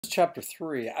Chapter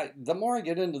 3. The more I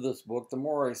get into this book, the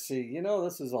more I see,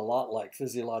 this is a lot like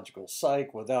physiological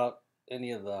psych without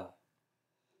any of the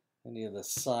any of the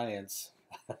science.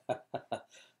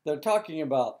 They're talking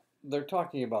about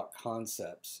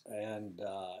concepts, and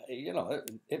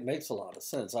it makes a lot of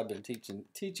sense. I've been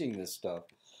teaching this stuff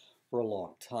for a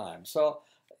long time, so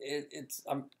it's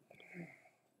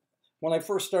when I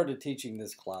first started teaching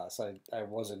this class, I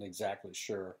wasn't exactly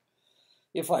sure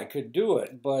if I could do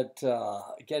it, but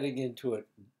getting into it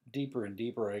deeper and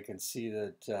deeper, I can see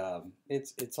that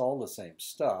it's all the same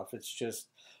stuff. It's just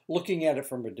looking at it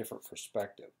from a different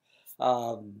perspective.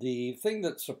 The thing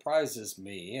that surprises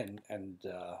me, and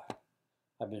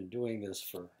I've been doing this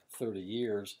for 30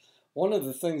 years, one of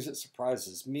the things that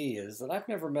surprises me is that I've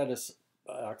never met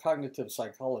a cognitive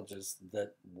psychologist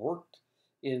that worked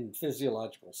in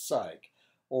physiological psych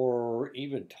or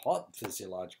even taught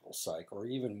physiological psych or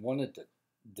even wanted to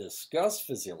discuss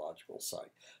physiological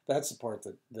psych. That's the part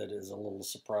that is a little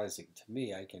surprising to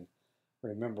me. I can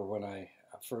remember when I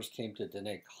first came to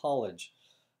Dene College,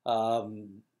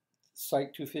 um,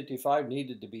 Psych 255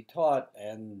 needed to be taught,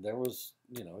 and there was,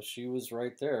 she was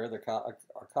right there.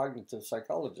 Our cognitive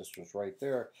psychologist was right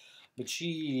there, but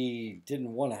she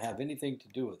didn't want to have anything to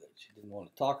do with it. She didn't want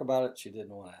to talk about it. She didn't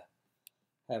want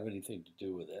to have anything to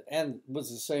do with it. And it was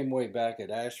the same way back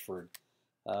at Ashford.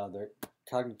 Their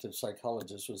cognitive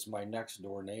psychologist was my next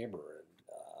door neighbor,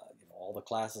 and all the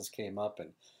classes came up,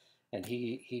 and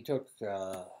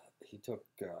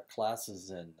classes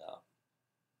in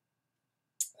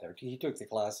he took the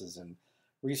classes in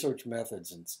research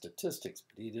methods and statistics,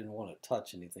 but he didn't want to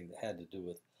touch anything that had to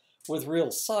do with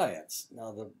real science.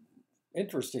 Now, the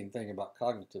interesting thing about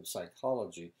cognitive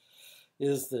psychology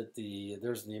is that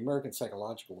there's the American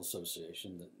Psychological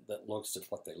Association that looks at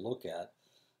what they look at.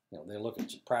 They look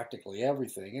at practically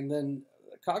everything, and then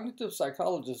cognitive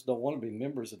psychologists don't want to be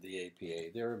members of the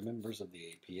APA. They're members of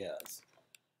the APS,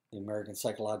 the American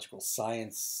Psychological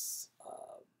Science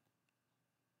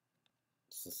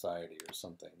Society or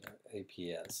something,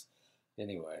 APS.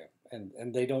 Anyway,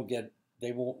 and they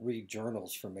won't read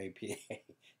journals from APA.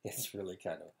 It's really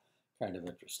kind of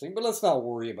interesting. But let's not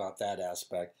worry about that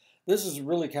aspect. This is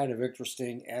really kind of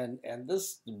interesting, and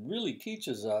this really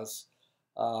teaches us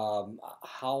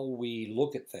how we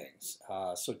look at things.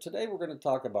 So today we're going to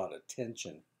talk about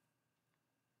attention.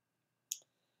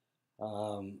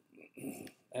 Um,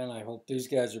 and I hope these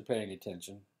guys are paying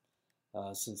attention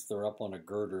since they're up on a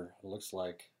girder. It looks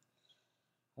like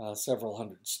several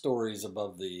hundred stories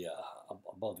above the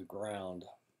ground.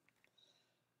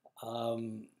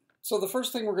 So the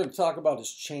first thing we're going to talk about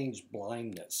is change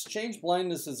blindness. Change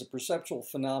blindness is a perceptual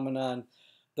phenomenon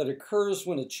that occurs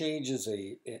when a change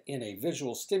in a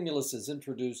visual stimulus is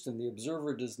introduced and the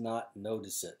observer does not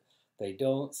notice it. They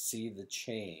don't see the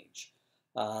change.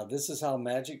 This is how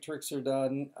magic tricks are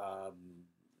done.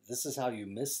 This is how you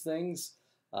miss things.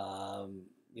 I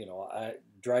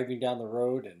driving down the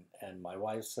road and my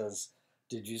wife says,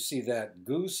 "Did you see that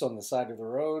goose on the side of the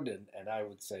road?" And I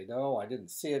would say, "No, I didn't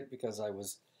see it because I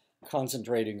was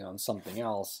concentrating on something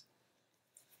else."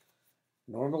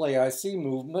 Normally I see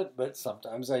movement, but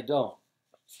sometimes I don't.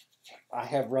 I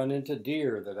have run into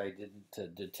deer that I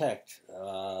didn't detect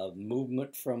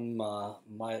movement from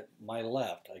my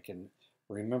left. I can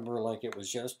remember like it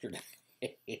was yesterday.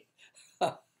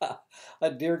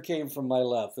 A deer came from my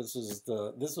left. This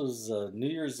was New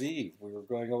Year's Eve. We were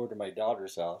going over to my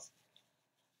daughter's house,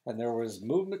 and there was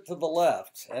movement to the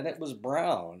left, and it was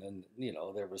brown, and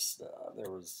there was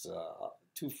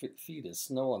 2 feet of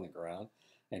snow on the ground,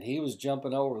 and he was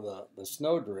jumping over the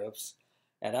snow drifts,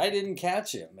 and I didn't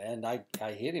catch him, and I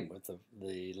hit him with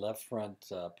the left front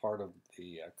part of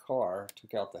the car,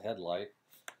 took out the headlight.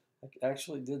 I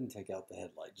actually didn't take out the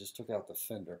headlight, just took out the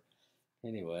fender.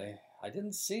 Anyway, I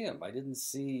didn't see him. I didn't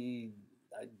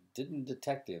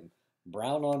detect him.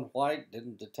 Brown on white,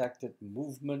 didn't detect it.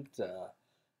 Movement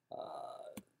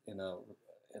in a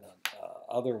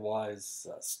otherwise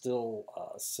still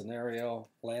scenario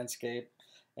landscape,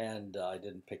 and I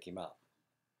didn't pick him up.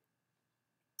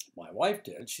 My wife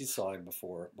did. She saw him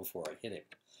before I hit him.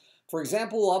 For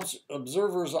example,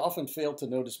 observers often fail to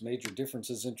notice major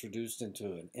differences introduced into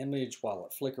an image while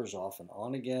it flickers off and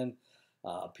on again.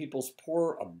 People's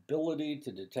poor ability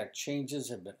to detect changes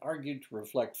have been argued to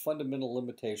reflect fundamental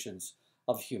limitations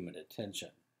of human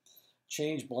attention.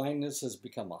 Change blindness has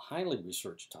become a highly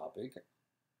researched topic,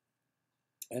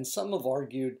 and some have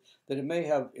argued that it may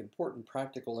have important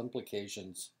practical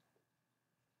implications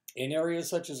in areas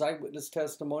such as eyewitness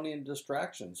testimony and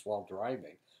distractions while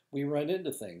driving. We run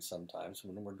into things sometimes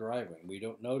when we're driving. We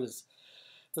don't notice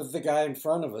that the guy in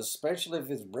front of us, especially if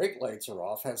his brake lights are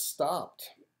off, has stopped.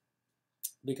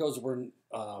 because we're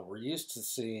used to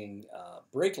seeing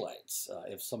brake lights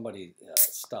if somebody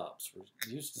stops. We're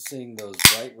used to seeing those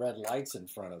bright red lights in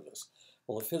front of us.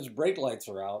 Well, if his brake lights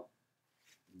are out,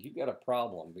 you got a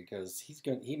problem because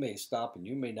he may stop and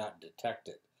you may not detect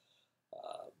it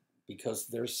because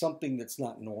there's something that's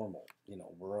not normal. You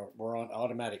know, we're on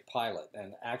automatic pilot,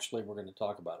 and actually we're going to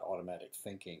talk about automatic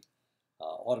thinking,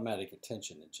 automatic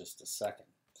attention in just a second.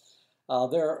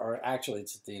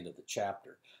 It's at the end of the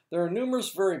chapter. There are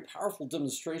numerous very powerful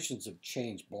demonstrations of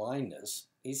change blindness.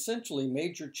 Essentially,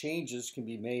 major changes can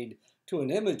be made to an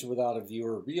image without a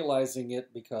viewer realizing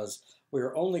it because we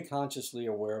are only consciously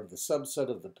aware of the subset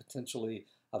of the potentially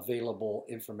available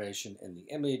information in the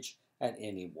image at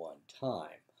any one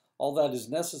time. All that is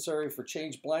necessary for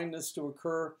change blindness to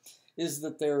occur is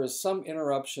that there is some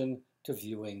interruption to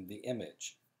viewing the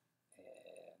image.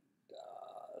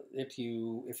 If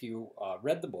you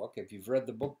read the book, if you've read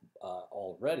the book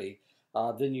already,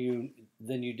 then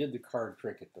you did the card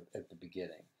trick at the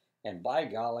beginning, and by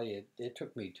golly, it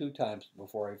took me 2 times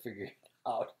before I figured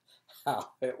out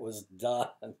how it was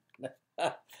done.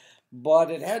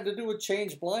 But it had to do with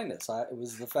change blindness. It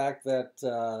was the fact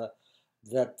that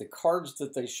that the cards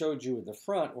that they showed you in the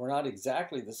front were not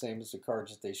exactly the same as the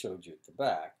cards that they showed you at the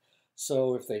back.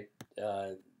 So if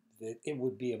it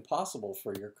would be impossible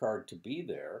for your card to be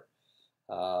there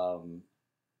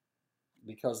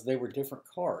because they were different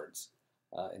cards.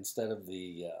 Instead of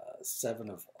the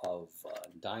 7 of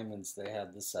diamonds, they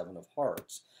had the 7 of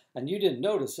hearts. And you didn't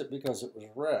notice it because it was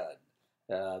red.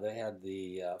 They had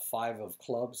the 5 of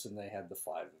clubs and they had the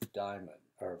 5 of diamond,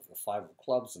 or the 5 of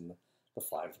clubs and the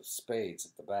 5 of spades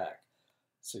at the back.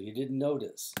 So you didn't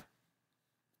notice.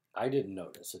 I didn't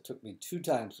notice. It took me 2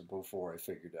 times before I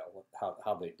figured out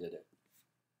how they did it.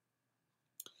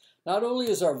 Not only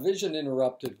is our vision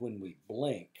interrupted when we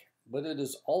blink, but it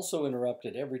is also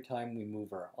interrupted every time we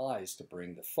move our eyes to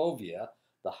bring the fovea,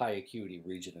 the high acuity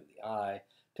region of the eye,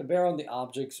 to bear on the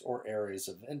objects or areas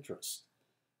of interest.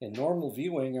 In normal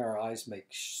viewing, our eyes make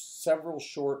several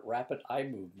short, rapid eye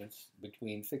movements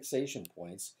between fixation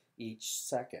points each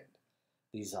second.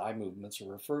 These eye movements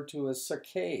are referred to as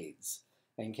saccades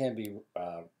and can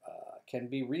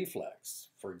be reflex,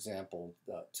 for example,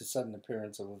 to sudden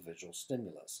appearance of a visual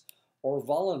stimulus, or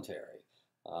voluntary.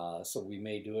 So we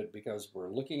may do it because we're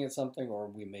looking at something, or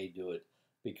we may do it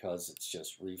because it's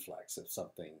just reflex. If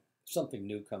something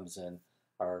new comes in,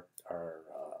 our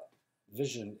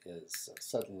vision is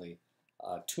suddenly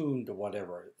tuned to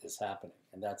whatever is happening,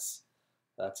 and that's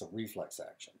a reflex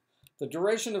action. The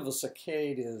duration of a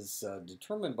saccade is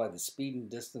determined by the speed and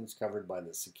distance covered by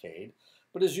the saccade,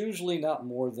 but is usually not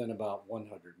more than about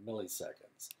 100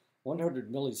 milliseconds.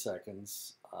 100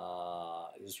 milliseconds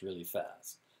is really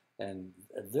fast. And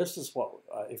this is what,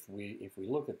 if we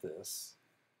look at this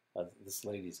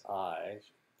lady's eye,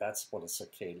 that's what a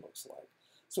saccade looks like.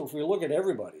 So if we look at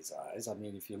everybody's eyes, I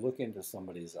mean, if you look into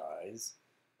somebody's eyes,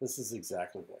 this is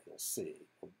exactly what you'll see.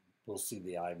 We'll see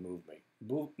the eye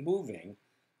moving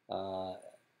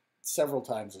several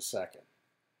times a second,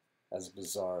 as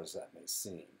bizarre as that may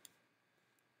seem.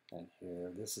 And here,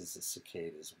 this is a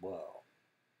saccade as well.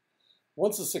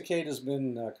 Once a saccade has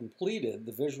been completed,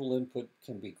 the visual input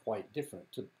can be quite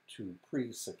different to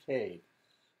pre-saccade.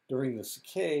 During the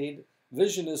saccade,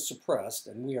 vision is suppressed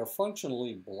and we are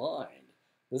functionally blind.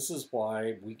 This is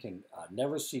why we can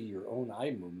never see your own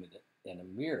eye movement in a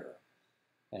mirror.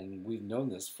 And we've known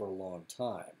this for a long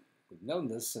time. We've known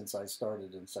this since I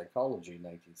started in psychology in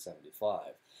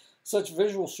 1975. Such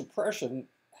visual suppression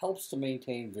helps to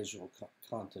maintain visual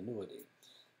continuity.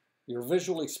 Your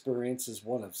visual experience is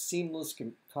one of seamless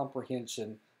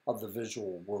comprehension of the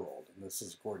visual world, and this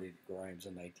is according to Grimes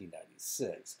in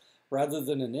 1996, rather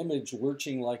than an image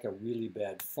lurching like a really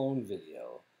bad phone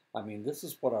video. I mean, this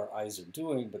is what our eyes are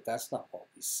doing, but that's not what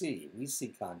we see. We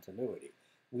see continuity.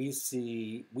 We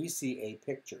see a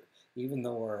picture, even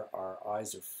though our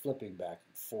eyes are flipping back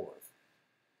and forth.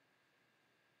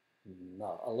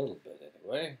 Not a little bit,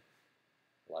 anyway.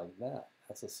 Like that.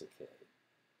 That's a saccade.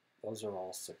 Those are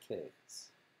all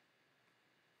saccades.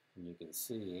 And you can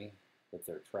see that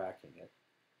they're tracking it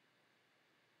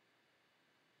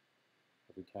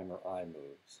every time her eye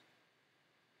moves.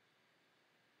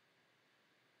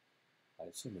 I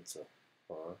assume it's a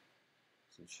her,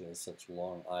 since she has such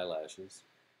long eyelashes.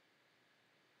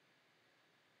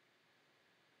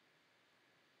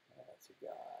 That's a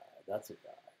guy. That's a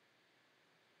guy.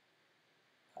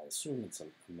 I assume it's a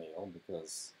male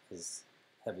because his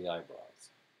heavy eyebrows.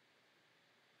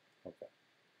 Okay.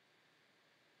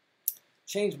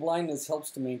 Change blindness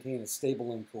helps to maintain a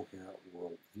stable and coherent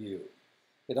world view.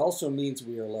 It also means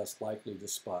we are less likely to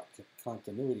spot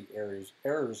continuity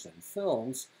errors in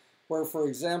films where, for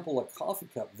example, a coffee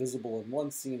cup visible in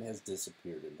one scene has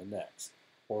disappeared in the next,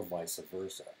 or vice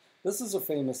versa. This is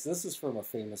from a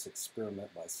famous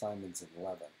experiment by Simons and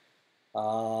Levin.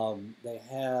 They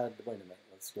had, wait a minute,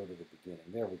 let's go to the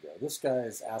beginning. There we go. This guy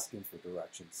is asking for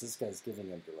directions. This guy's giving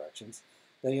him directions.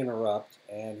 They interrupt,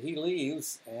 and he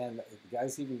leaves, and the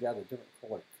guy's even got a different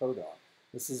colored coat on.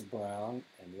 This is brown,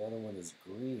 and the other one is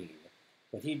green.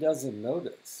 But he doesn't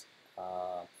notice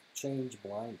change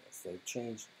blindness. They've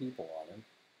changed people on him.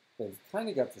 They've kind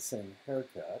of got the same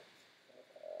haircut.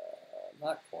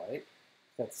 Not quite.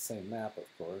 Got the same map,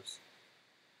 of course.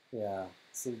 Yeah,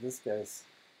 see, this guy's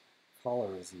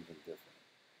color is even different.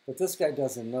 But this guy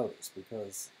doesn't notice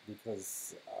because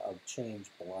of change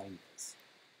blindness.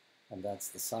 And that's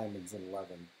the Simons and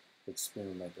Levin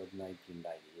experiment of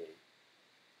 1998.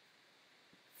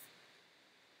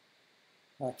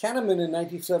 Kahneman in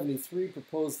 1973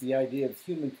 proposed the idea of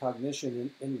human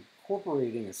cognition in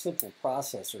incorporating a simple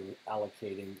processor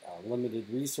allocating limited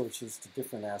resources to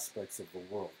different aspects of the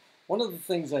world. One of the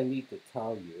things I need to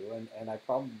tell you, and I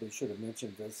probably should have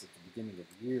mentioned this at the beginning of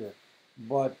the year,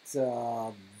 but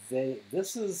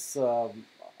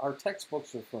our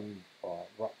textbooks are from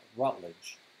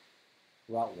Routledge.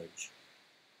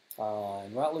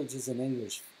 And Routledge is an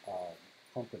English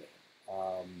company.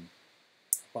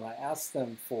 When I asked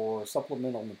them for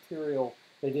supplemental material,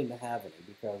 they didn't have any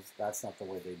because that's not the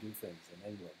way they do things in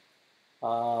England.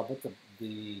 But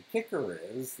the kicker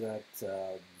is that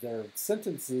their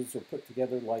sentences are put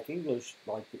together like the English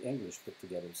put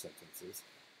together sentences,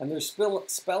 and their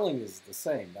spelling is the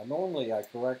same. Now, normally I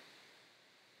correct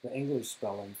the English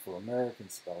spelling for American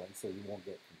spelling so you won't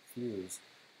get confused.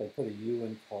 They put a U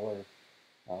in color.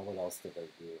 What else do they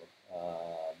do?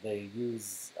 They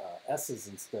use S's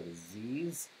instead of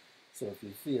Z's. So if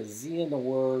you see a Z in a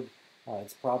word,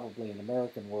 it's probably an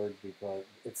American word because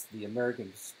it's the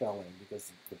American spelling,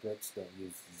 because the Brits don't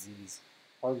use Z's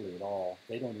hardly at all.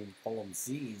 They don't even call them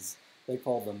Z's. They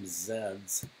call them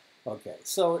Z's. Okay,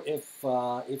 so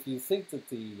if you think that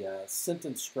the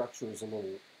sentence structure is a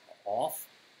little off,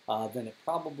 then it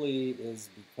probably is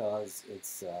because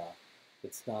it's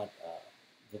not,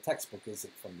 the textbook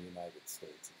isn't from the United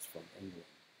States, it's from England.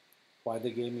 Why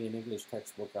they gave me an English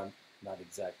textbook, I'm not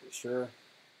exactly sure.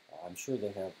 I'm sure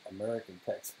they have American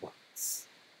textbooks.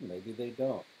 Maybe they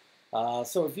don't.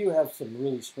 So if you have some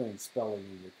really strange spelling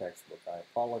in your textbook, I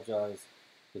apologize.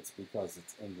 It's because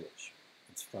it's English.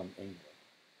 It's from England.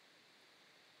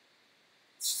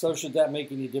 So should that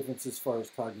make any difference as far as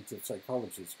cognitive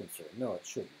psychology is concerned? No, it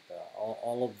shouldn't.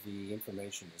 All of the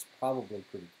information is probably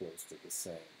pretty close to the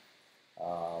same.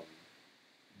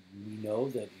 We know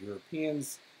that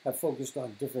Europeans have focused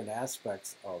on different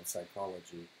aspects of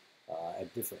psychology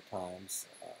at different times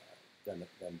than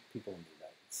people in the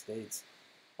United States.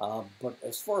 But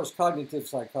as far as cognitive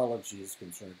psychology is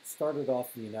concerned, it started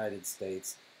off in the United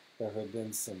States. There have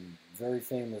been some very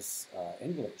famous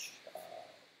English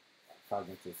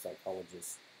cognitive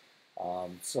psychologists.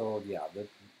 So yeah,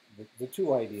 the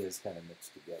two ideas kind of mix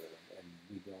together, and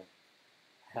we don't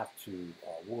have to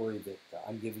worry that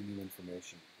I'm giving you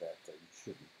information that you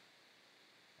shouldn't,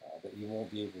 that you won't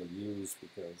be able to use,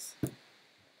 because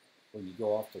when you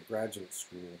go off to graduate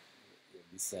school,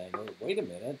 you'll be saying, hey, wait a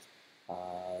minute,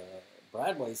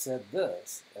 Bradway said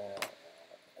this,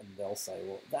 and they'll say,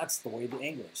 well, that's the way the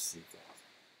English see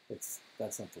things.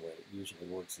 That's not the way it usually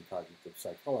works in cognitive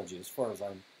psychology, as far as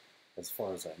I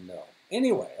know.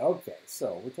 Anyway, okay,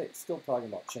 so we're still talking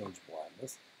about change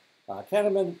blindness.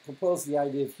 Kahneman proposed the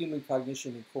idea of human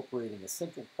cognition incorporating a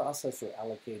central processor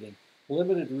allocating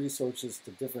limited resources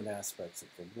to different aspects of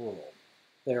the world.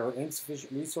 There are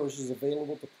insufficient resources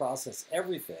available to process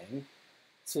everything,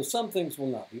 so some things will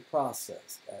not be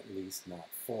processed, at least not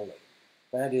fully.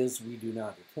 That is, we do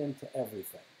not attend to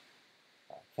everything.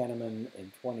 Kahneman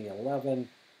in 2011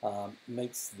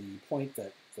 makes the point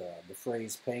that the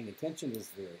phrase paying attention is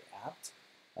very apt.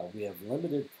 We have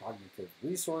limited cognitive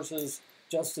resources,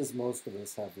 just as most of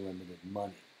us have limited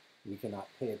money. We cannot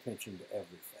pay attention to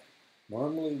everything.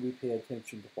 Normally, we pay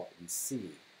attention to what we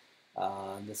see,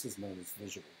 and this is known as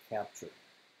visual capture.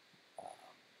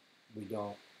 We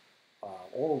don't,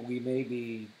 or we may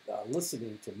be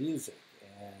listening to music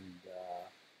and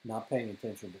not paying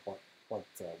attention to what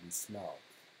we smell.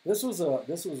 This was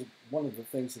one of the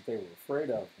things that they were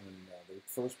afraid of when they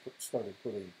first started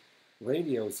putting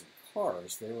radios in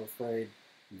cars. They were afraid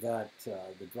that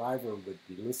the driver would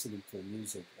be listening to the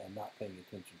music and not paying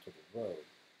attention to the road.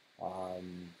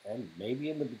 And maybe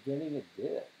in the beginning it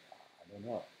did. I don't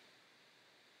know.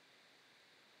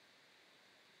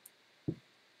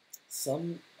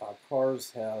 Some cars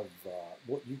have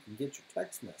what you can get your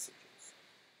text messages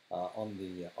on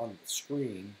the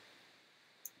screen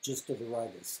just to the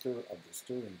right of the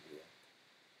steering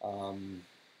wheel.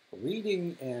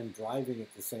 Reading and driving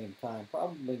at the same time,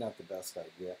 probably not the best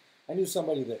idea. I knew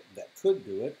somebody that could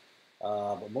do it,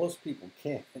 but most people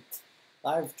can't.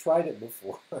 I've tried it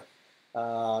before.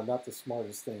 Not the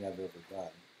smartest thing I've ever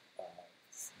done.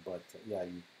 But yeah,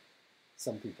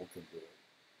 some people can do it.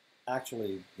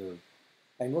 Actually,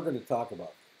 and we're going to talk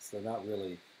about this. They're not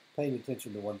really paying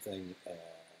attention to one thing,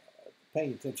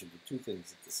 paying attention to two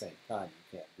things at the same time.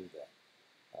 You can't do that.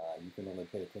 You can only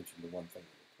pay attention to one thing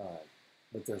at a time.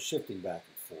 But they're shifting back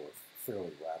and forth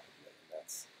fairly rapidly,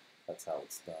 and that's how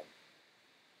it's done.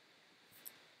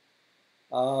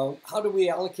 How do we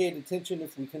allocate attention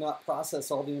if we cannot process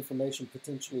all the information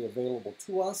potentially available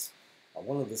to us?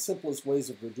 One of the simplest ways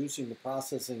of reducing the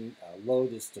processing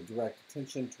load is to direct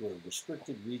attention to a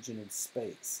restricted region of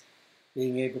space.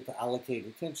 Being able to allocate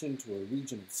attention to a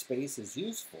region of space is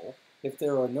useful if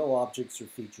there are no objects or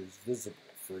features visible.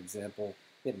 For example,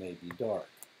 it may be dark,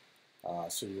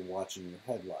 so you're watching your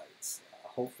headlights.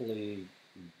 Hopefully,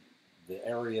 the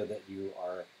area that you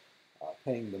are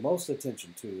paying the most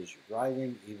attention to is you're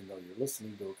driving, even though you're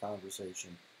listening to a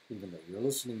conversation, even though you're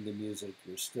listening to music,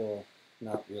 you're still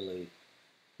not really,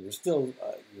 your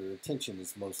attention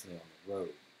is mostly on the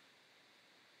road.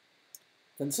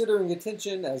 Considering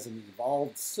attention as an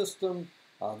evolved system,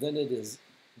 then it is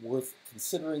worth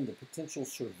considering the potential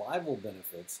survival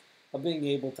benefits of being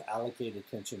able to allocate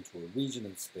attention to a region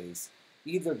of space,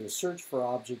 either to search for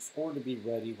objects or to be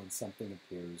ready when something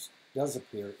does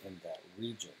appear in that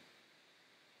region.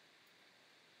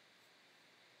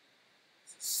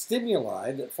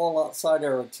 Stimuli that fall outside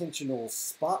our attentional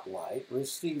spotlight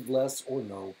receive less or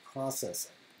no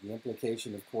processing. The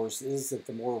implication, of course, is that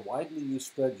the more widely you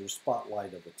spread your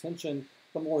spotlight of attention,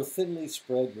 the more thinly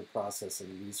spread your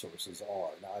processing resources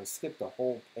are. Now, I skipped a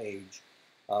whole page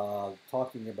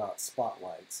talking about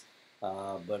spotlights,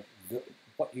 but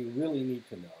what you really need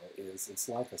to know is it's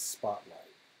like a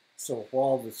spotlight. So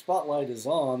while the spotlight is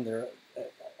on,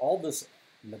 all this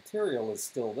material is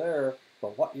still there,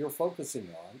 but what you're focusing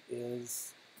on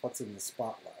is what's in the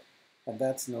spotlight, and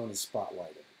that's known as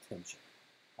spotlight of attention.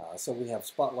 So we have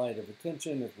spotlight of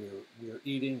attention if we're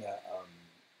eating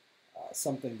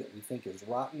something that we think is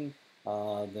rotten,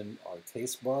 then our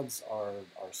taste buds are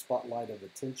our spotlight of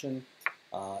attention.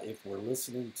 If we're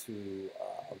listening to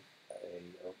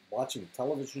or watching a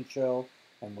television show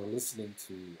and we're listening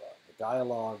to the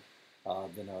dialogue,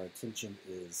 then our attention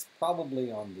is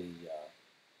probably on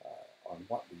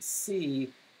what we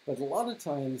see, but a lot of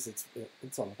times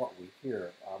it's on what we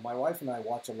hear. My wife and I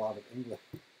watch a lot of English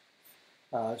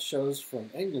shows from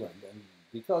England, and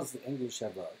because the English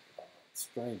have a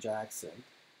strange accent,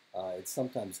 it's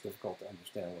sometimes difficult to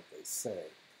understand what they say.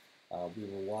 We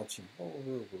were watching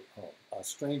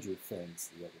Stranger Things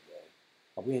the other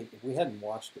day. We hadn't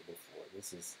watched it before.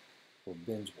 We're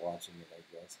binge watching it, I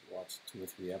guess. We watch 2 or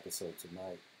 3 episodes a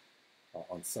night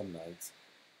on some nights.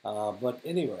 But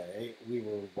anyway, we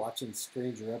were watching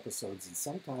Stranger episodes, and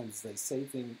sometimes they say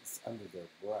things under their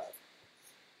breath.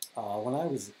 When I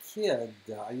was a kid,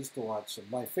 I used to watch,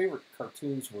 my favorite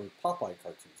cartoons were Popeye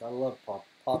cartoons. I loved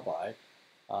Popeye.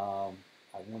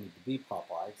 I wanted to be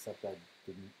Popeye, except I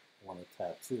didn't want a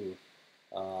tattoo.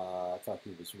 I thought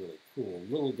he was really cool.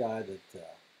 Little guy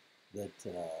that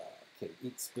can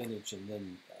eat spinach and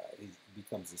then he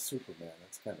becomes a Superman.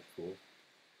 That's kind of cool.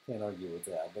 Can't argue with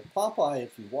that. But Popeye,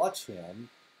 if you watch him,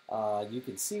 you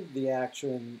can see the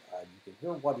action, you can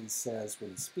hear what he says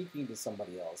when he's speaking to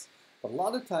somebody else, but a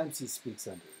lot of times he speaks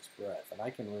under his breath. And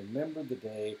I can remember the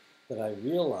day that I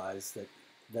realized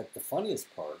that the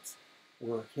funniest parts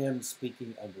were him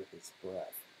speaking under his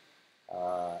breath.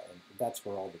 And that's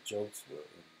where all the jokes were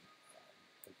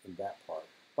in that part.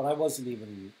 But I wasn't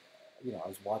even, I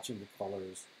was watching the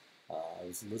colors, I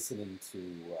was listening to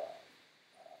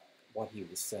what he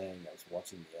was saying, I was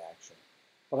watching the action.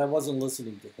 But I wasn't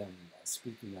listening to him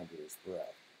speaking under his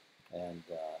breath. And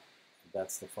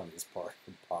that's the funniest part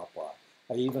of Popeye.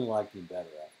 I even liked him better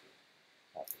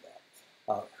after that.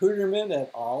 Hooterman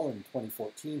et al. In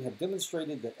 2014 have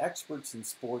demonstrated that experts in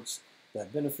sports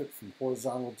that benefit from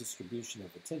horizontal distribution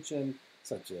of attention,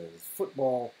 such as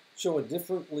football, show a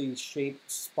differently shaped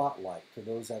spotlight to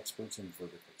those experts in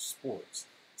vertical sports,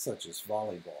 such as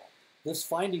volleyball. This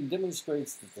finding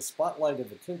demonstrates that the spotlight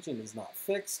of attention is not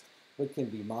fixed, but can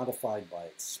be modified by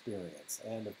experience.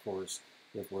 And of course,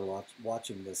 if we're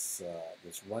watching this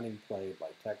running play by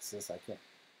Texas,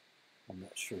 I'm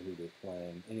not sure who they're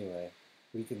playing. Anyway,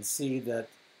 we can see that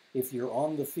If you're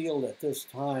on the field at this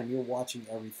time, you're watching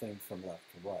everything from left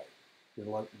to right.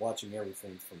 You're watching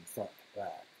everything from front to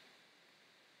back.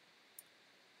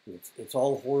 It's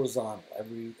all horizontal.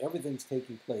 Everything's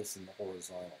taking place in the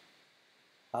horizontal.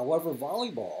 However,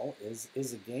 volleyball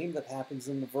is a game that happens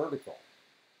in the vertical.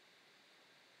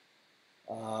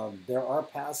 There are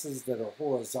passes that are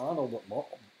horizontal, but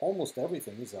almost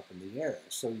everything is up in the air.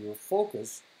 So your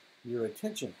focus, your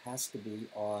attention has to be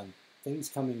on things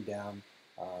coming down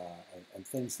and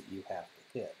things that you have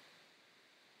to hit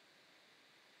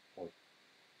or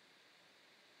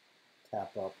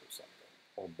tap up or something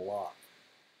or block.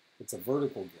 It's a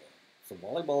vertical game. So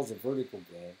volleyball is a vertical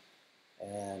game,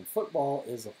 and football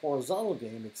is a horizontal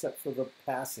game except for the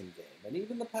passing game. And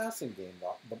even the passing game,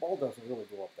 the ball doesn't really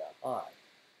go up that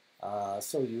high.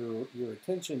 So your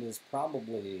attention is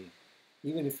probably,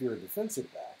 even if you're a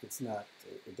defensive back,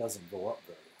 it doesn't go up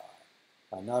very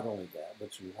high. Not only that,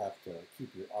 but you have to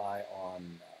keep your eye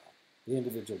on the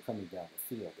individual coming down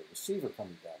the field, the receiver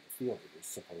coming down the field that you're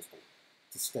supposed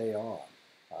to stay on.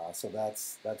 So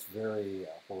that's very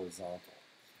horizontal.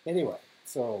 Anyway,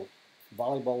 so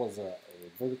volleyball is a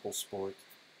vertical sport,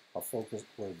 a focus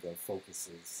where the focus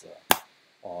is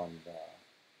on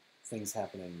things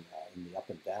happening in the up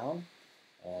and down,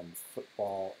 and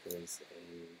football is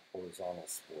a horizontal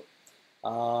sport.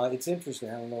 It's interesting.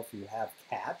 I don't know if you have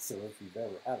cats or if you've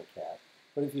ever had a cat,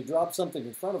 but if you drop something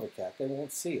in front of a cat, they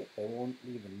won't see it. They won't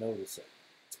even notice it.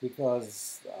 It's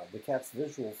because the cat's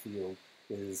visual field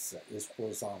is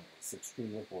horizontal. It's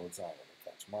extremely horizontal.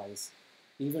 They catch mice.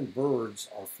 Even birds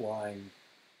are flying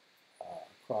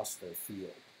across their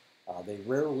field. They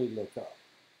rarely look up.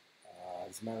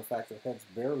 As a matter of fact, their heads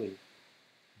barely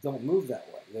don't move that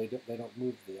way. They don't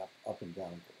move the up and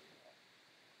down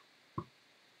very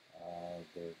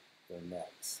well. Their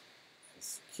necks.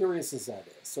 As curious as that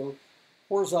is. So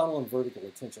horizontal and vertical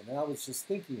attention. And I was just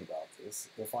thinking about this.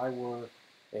 If I were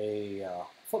a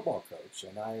football coach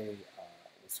and I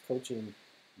was coaching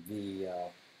the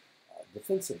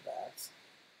defensive backs,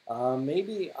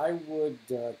 maybe I would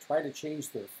try to change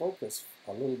their focus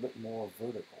a little bit more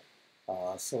vertical,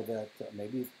 so that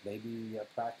maybe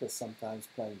practice sometimes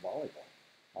playing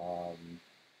volleyball.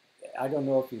 I don't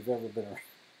know if you've ever been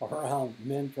around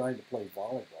men trying to play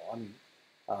volleyball. I mean,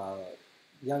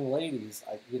 young ladies,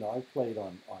 I played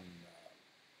on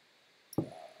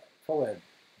co-ed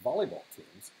volleyball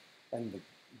teams, and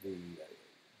the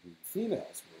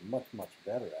females were much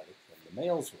better at it than the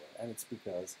males were, and it's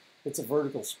because it's a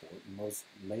vertical sport, and most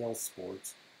male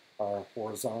sports are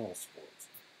horizontal sports.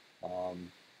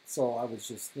 So I was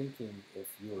just thinking, if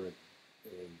you're a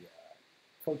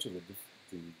coach of the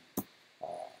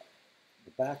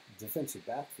defensive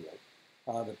backfield,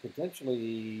 that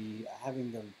potentially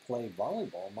having them play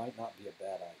volleyball might not be a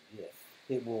bad idea.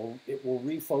 It will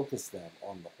refocus them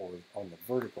on the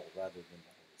vertical rather than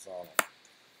the horizontal.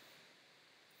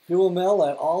 Duhamel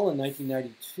et al. In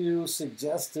 1992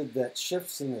 suggested that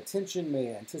shifts in attention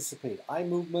may anticipate eye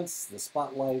movements. The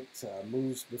spotlight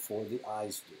moves before the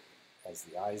eyes do. As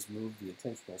the eyes move, the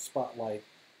attentional spotlight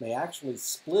may actually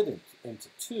split into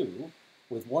two,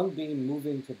 with one beam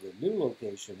moving to the new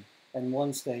location and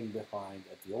one staying behind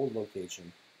at the old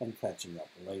location and catching up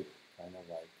later, kind of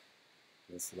like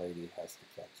this lady has to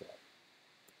catch up.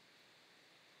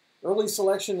 Early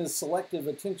selection is selective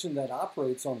attention that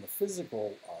operates on the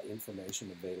physical information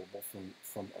available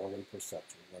from early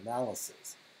perceptual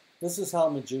analysis. This is how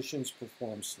magicians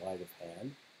perform sleight of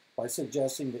hand, by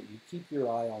suggesting that you keep your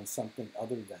eye on something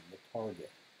other than the target.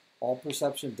 All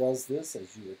perception does this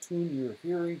as you attune your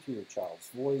hearing to your child's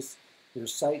voice, your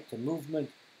sight to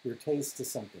movement, your taste to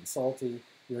something salty,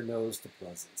 your nose to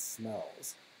pleasant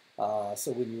smells.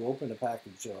 So when you open a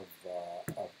package of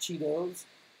Cheetos,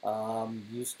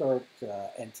 you start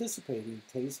anticipating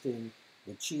tasting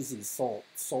the cheesy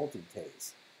salty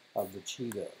taste of the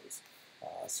Cheetos.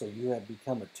 So you have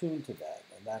become attuned to that,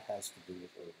 and that has to do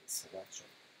with early selection.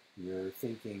 You're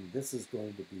thinking, this is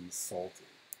going to be salty.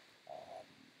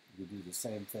 You do the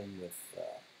same thing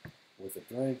with a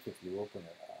drink. If you open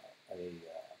a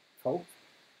Coke,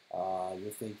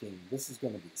 you're thinking, this is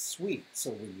going to be sweet.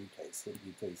 So when you taste it,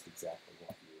 you taste exactly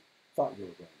what you thought you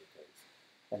were going to taste.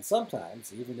 And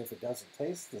sometimes, even if it doesn't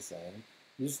taste the same,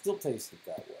 you still taste it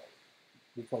that way,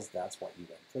 because that's what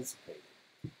you've anticipated.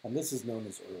 And this is known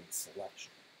as early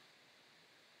selection.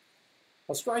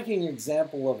 A striking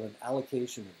example of an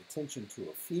allocation of attention to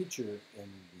a feature in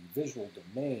the visual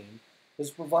domain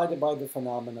is provided by the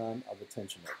phenomenon of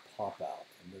attentional pop-out.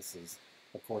 And this is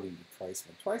according to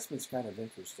Treisman. Treisman's kind of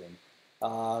interesting.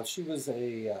 She was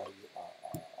a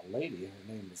lady.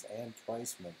 Her name is Anne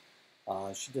Treisman.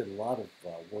 She did a lot of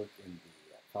work in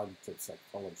the cognitive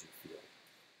psychology field,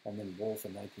 and then Wolf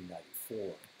in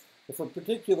 1994. If a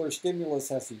particular stimulus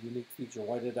has a unique feature,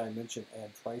 why did I mention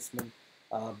Anne Treisman?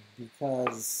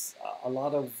 Because a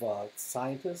lot of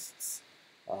scientists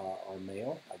are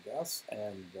male, I guess,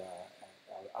 and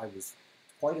I was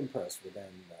quite impressed with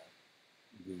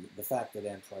the fact that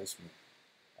Anne Treisman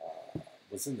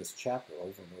was in this chapter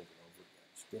over and over and over again.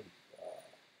 She did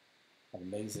an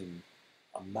amazing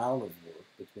amount of work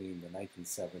between the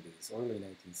 1970s, early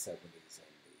 1970s,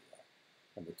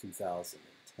 and the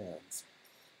 2010s.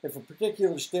 If a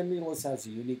particular stimulus has a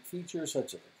unique feature,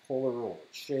 such as a color or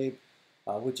a shape,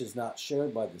 which is not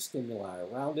shared by the stimuli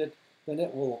around it, then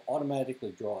it will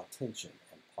automatically draw attention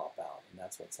and pop out. And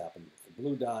that's what's happened with the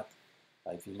blue dot.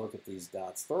 If you look at these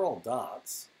dots, they're all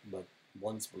dots, but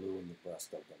one's blue and the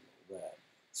rest of them are red.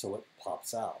 So it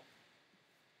pops out.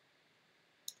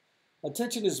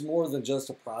 Attention is more than just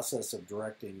a process of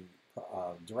directing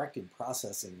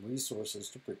processing resources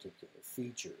to particular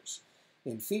features.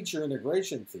 In feature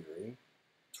integration theory,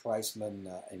 Treisman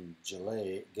and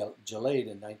Gillade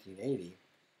in 1980,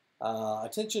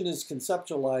 attention is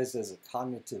conceptualized as a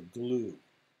cognitive glue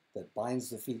that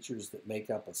binds the features that make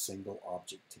up a single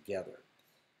object together.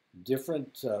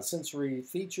 Different sensory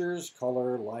features,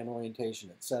 color, line orientation,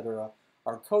 etc.,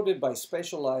 are coded by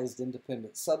specialized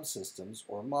independent subsystems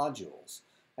or modules,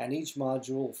 and each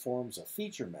module forms a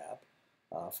feature map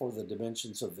for the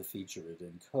dimensions of the feature it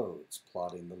encodes,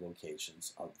 plotting the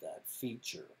locations of that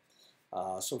feature.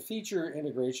 So feature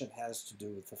integration has to do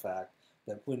with the fact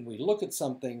that when we look at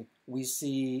something, we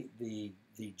see the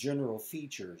general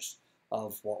features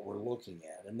of what we're looking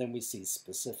at, and then we see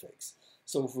specifics.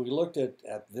 So if we looked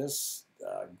at this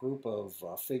group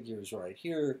of figures right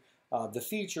here, the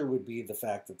feature would be the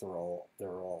fact that they're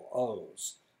all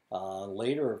O's.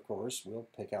 Later, of course, we'll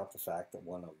pick out the fact that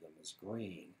one of them is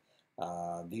green.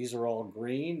 These are all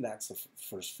green. That's the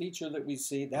first feature that we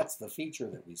see. That's the feature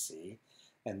that we see.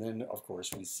 And then, of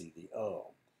course, we see the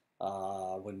O.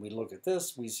 When we look at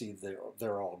this, we see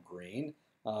they're all green,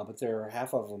 but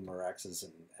half of them are X's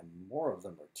and more of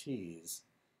them are T's.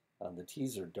 The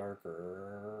T's are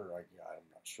darker. I'm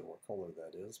not sure what color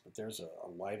that is, but there's a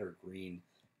lighter green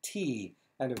T.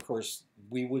 And of course,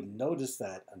 we wouldn't notice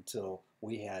that until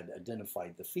we had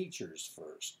identified the features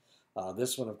first.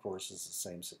 This one, of course, is the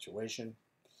same situation.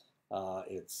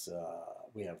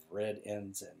 We have red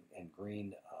N's and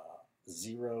green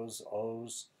zeros,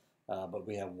 O's, but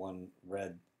we have one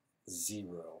red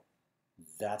zero.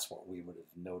 That's what we would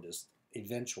have noticed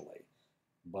eventually.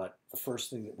 But the first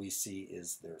thing that we see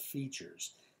is their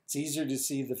features. It's easier to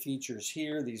see the features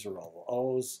here. These are all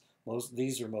O's.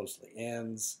 These are mostly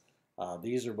N's.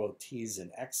 These are both T's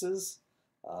and X's.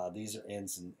 These are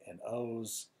N's and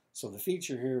O's. So the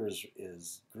feature here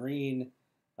is green.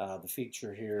 The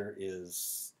feature here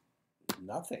is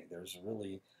nothing. There's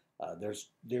really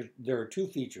there are two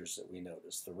features that we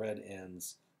notice: the red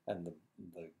N's and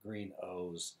the green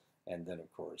O's, and then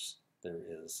of course there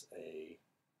is a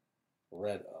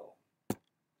red O.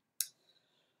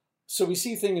 So we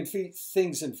see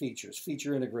things and features.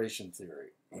 Feature integration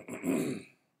theory.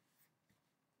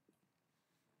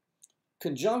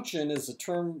 Conjunction is a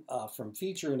term from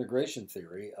feature integration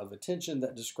theory of attention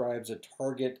that describes a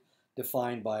target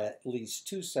defined by at least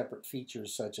two separate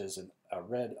features, such as a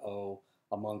red O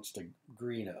amongst a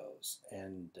green O's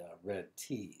and red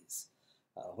T's.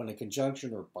 When a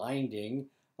conjunction or binding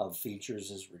of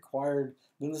features is required,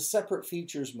 then the separate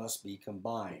features must be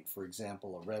combined. For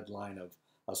example, a red line of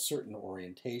a certain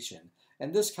orientation.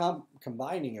 And this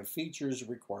combining of features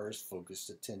requires focused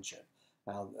attention.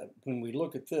 Now, when we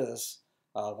look at this,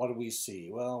 what do we see?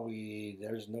 Well,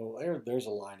 there's a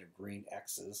line of green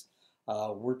X's.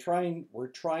 We're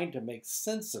trying to make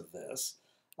sense of this,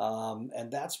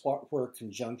 and that's where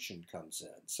conjunction comes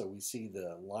in. So we see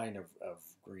the line of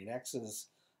green X's.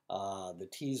 The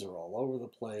T's are all over the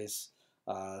place.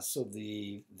 So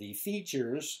the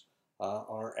features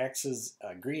are X's,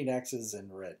 green X's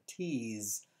and red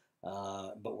T's,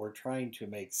 but we're trying to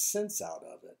make sense out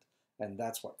of it, and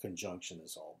that's what conjunction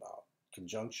is all about.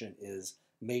 Conjunction is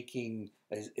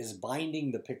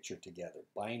binding the picture together,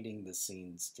 binding the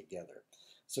scenes together.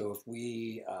 So if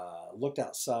we looked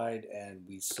outside and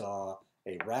we saw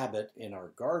a rabbit in our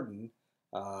garden,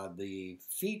 the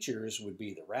features would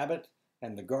be the rabbit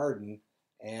and the garden,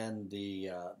 and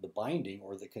the binding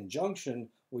or the conjunction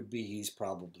would be he's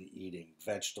probably eating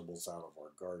vegetables out of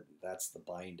our garden. That's the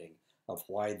binding of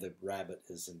why the rabbit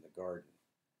is in the garden.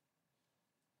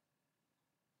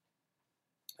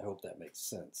 I hope that makes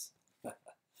sense.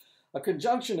 A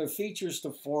conjunction of features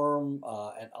to form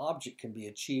an object can be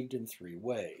achieved in three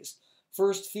ways.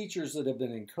 First, features that have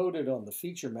been encoded on the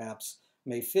feature maps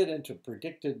may fit into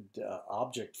predicted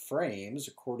object frames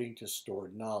according to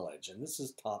stored knowledge. And this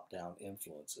is top-down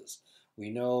influences. We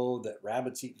know that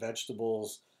rabbits eat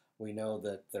vegetables. We know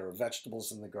that there are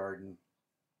vegetables in the garden.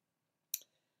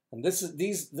 And this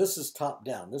is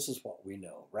top-down. This is what we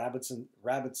know. Rabbits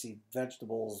eat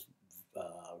vegetables.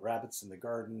 Rabbits in the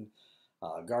garden.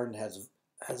 Garden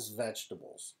has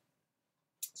vegetables.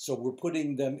 So we're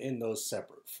putting them in those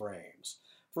separate frames.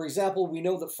 For example, we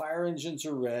know that fire engines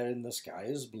are red and the sky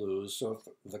is blue, so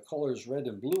if the colors red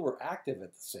and blue are active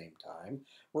at the same time,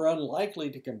 we're unlikely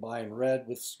to combine red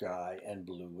with sky and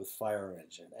blue with fire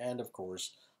engine. And of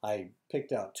course, I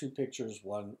picked out two pictures.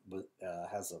 One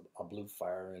has a blue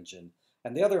fire engine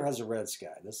and the other has a red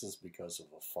sky. This is because of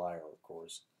a fire, of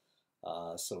course.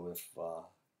 So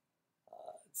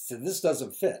this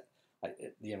doesn't fit.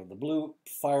 The blue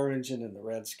fire engine and the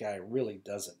red sky really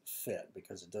doesn't fit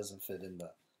because it doesn't fit in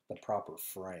the proper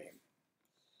frame.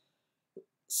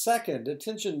 Second,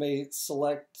 attention may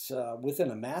select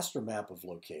within a master map of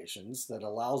locations that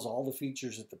allows all the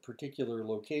features at the particular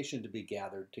location to be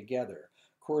gathered together,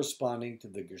 corresponding to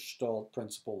the Gestalt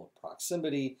principle of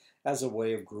proximity as a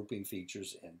way of grouping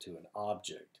features into an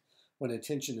object. When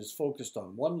attention is focused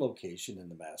on one location in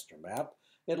the master map,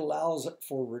 it allows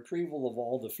for retrieval of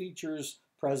all the features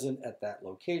present at that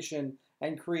location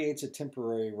and creates a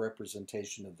temporary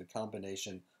representation of the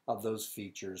combination of those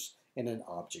features in an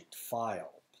object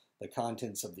file. The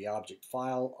contents of the object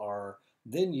file are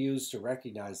then used to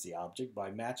recognize the object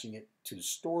by matching it to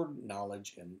stored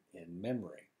knowledge in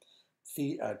memory.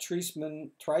 Treisman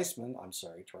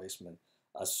in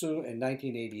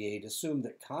 1988 assumed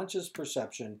that conscious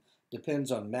perception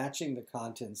depends on matching the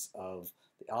contents of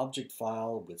the object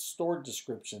file with stored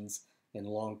descriptions in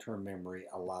long-term memory,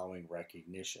 allowing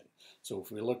recognition. So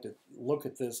if we look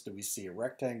at this, do we see a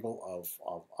rectangle of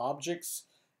objects?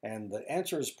 And the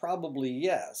answer is probably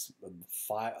yes.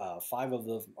 Five of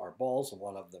them are balls, and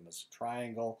one of them is a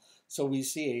triangle. So we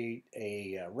see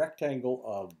a rectangle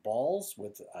of balls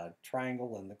with a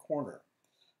triangle in the corner.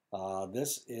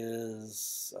 This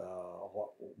is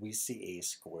what we see, a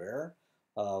square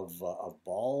of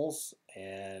balls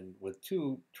and with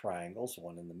two triangles,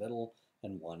 one in the middle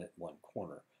and one at one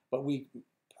corner. But we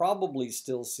probably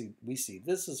still see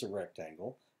this as a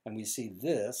rectangle, and we see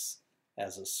this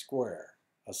as a square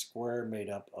made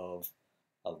up of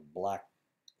black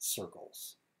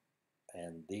circles.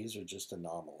 And these are just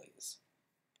anomalies.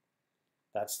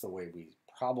 That's the way we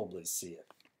probably see it.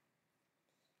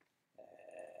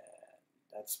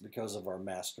 That's because of our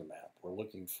master map. We're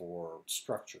looking for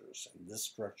structures, and this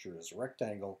structure is a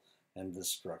rectangle, and this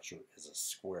structure is a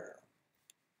square.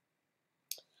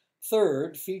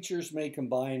 Third, features may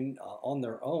combine on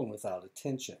their own without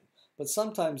attention, but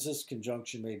sometimes this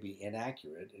conjunction may be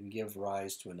inaccurate and give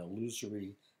rise to an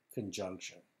illusory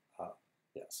conjunction.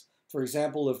 Yes. For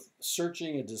example, if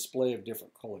searching a display of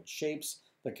different colored shapes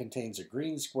that contains a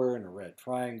green square and a red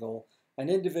triangle, an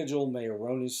individual may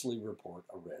erroneously report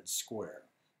a red square.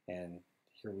 And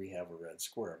here we have a red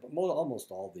square. But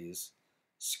almost all these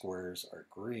squares are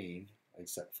green,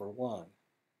 except for one.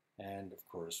 And of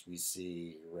course, we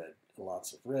see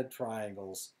lots of red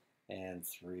triangles, and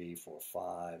 3, 4,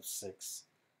 5, 6,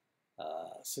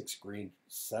 7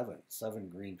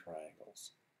 green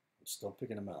triangles. I'm still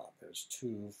picking them out. There's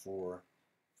 2, 4,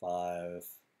 5,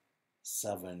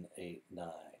 7, 8,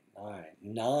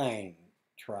 9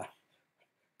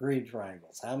 green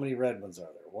triangles. How many red ones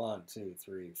are there? 1, 2,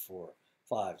 3, 4,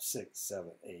 5, 6,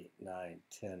 7, 8, 9,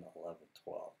 10, 11,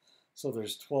 12. So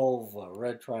there's 12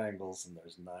 red triangles and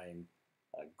there's 9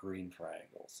 green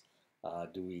triangles.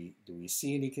 Do we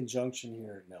see any conjunction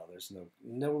here? No, there's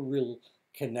no real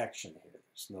connection here.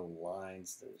 There's no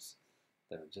lines.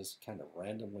 They're just kind of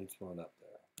randomly thrown up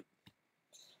there.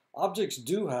 Objects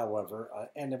do, however,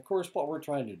 and of course what we're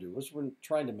trying to do is we're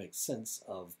trying to make sense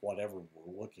of whatever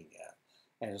we're looking at.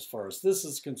 And as far as this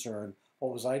is concerned,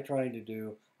 what was I trying to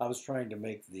do? I was trying to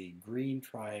make the green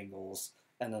triangles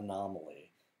an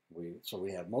anomaly. So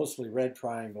we have mostly red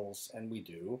triangles, and we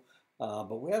do,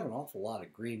 but we have an awful lot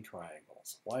of green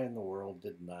triangles. Why in the world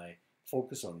didn't I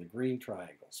focus on the green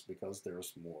triangles? Because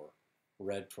there's more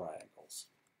red triangles.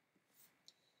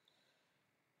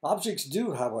 Objects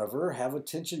do, however, have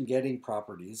attention-getting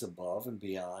properties above and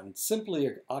beyond simply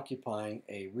occupying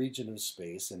a region of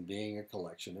space and being a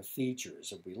collection of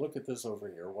features. If we look at this over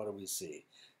here, what do we see?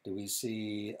 Do we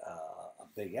see a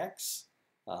big X?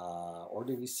 Or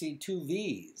do we see two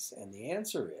V's? And the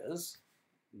answer is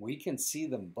we can see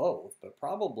them both, but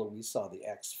probably we saw the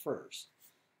X first,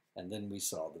 and then we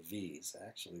saw the V's.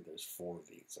 Actually, there's 4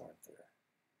 V's, aren't there?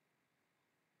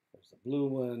 There's a blue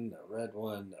one, a red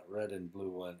and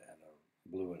blue one, and a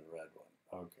blue and red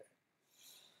one. Okay.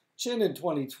 Chin in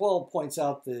 2012 points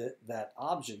out that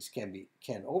objects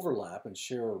can overlap and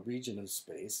share a region of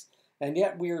space, and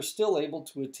yet we are still able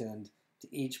to attend to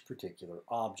each particular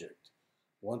object.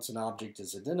 Once an object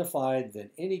is identified, then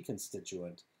any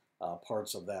constituent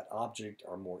parts of that object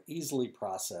are more easily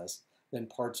processed than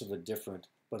parts of a different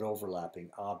but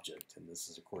overlapping object. And this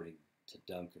is according to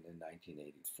Duncan in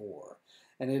 1984.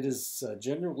 And it is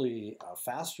generally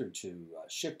faster to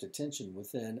shift attention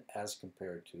within as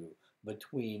compared to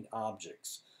between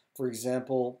objects. For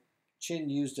example, Chin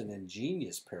used an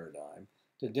ingenious paradigm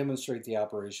to demonstrate the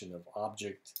operation of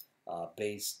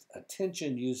object-based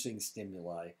attention using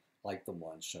stimuli like the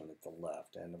one shown at the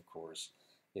left. And of course,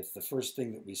 if the first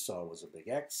thing that we saw was a big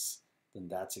X, then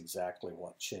that's exactly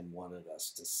what Chin wanted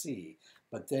us to see.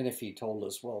 But then if he told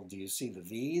us, well, do you see the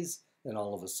V's? Then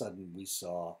all of a sudden we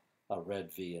saw a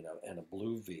red V and a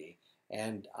blue V.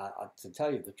 And to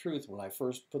tell you the truth, when I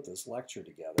first put this lecture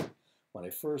together, when I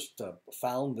first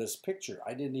found this picture,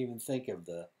 I didn't even think of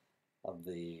the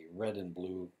red and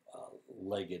blue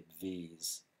legged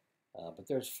V's. But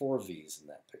there's 4 V's in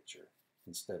that picture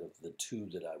instead of the 2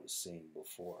 that I was seeing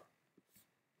before.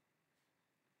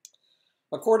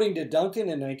 According to Duncan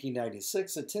in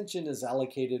 1996, attention is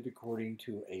allocated according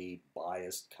to a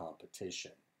biased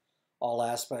competition. All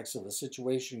aspects of a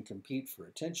situation compete for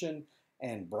attention,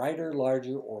 and brighter,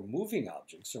 larger, or moving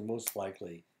objects are most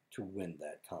likely to win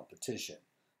that competition.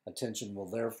 Attention will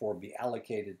therefore be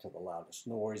allocated to the loudest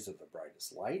noise of the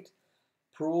brightest light.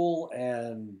 Proul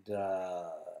and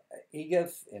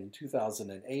Egath in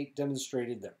 2008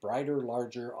 demonstrated that brighter,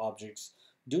 larger objects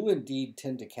do indeed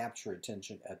tend to capture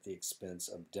attention at the expense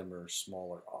of dimmer,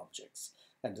 smaller objects.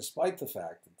 And despite the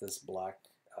fact that this black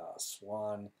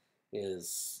swan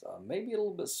is maybe a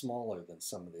little bit smaller than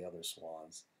some of the other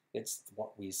swans, it's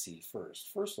what we see first.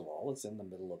 First of all, it's in the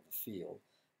middle of the field.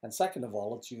 And second of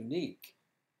all, it's unique.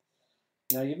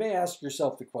 Now, you may ask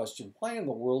yourself the question, why in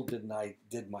the world did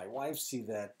my wife see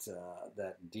that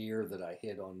deer that I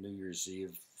hit on New Year's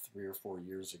Eve 3 or 4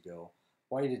 years ago?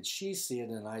 Why did she see it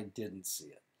and I didn't see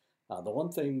it? The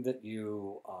one thing that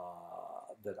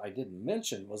that I didn't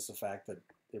mention was the fact that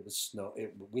it was snow.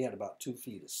 We had about 2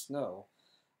 feet of snow,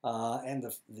 and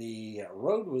the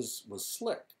road was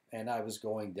slick, and I was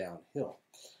going downhill.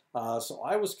 So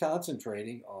I was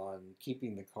concentrating on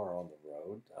keeping the car on the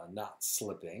road, not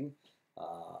slipping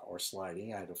or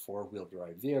sliding. I had a 4-wheel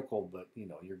drive vehicle, but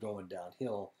you're going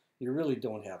downhill. You really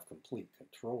don't have complete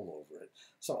control over it.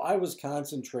 So I was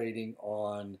concentrating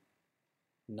on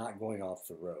not going off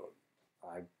the road.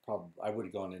 I would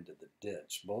have gone into the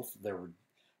ditch.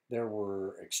 There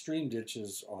were extreme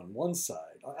ditches on one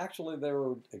side. Actually, there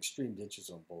were extreme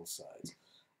ditches on both sides.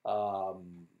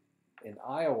 In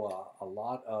Iowa, a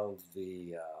lot of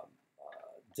the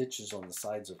ditches on the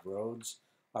sides of roads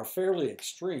are fairly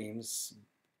extremes.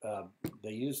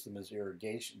 They use them as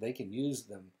irrigation. They can use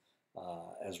them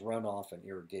as runoff and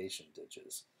irrigation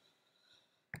ditches.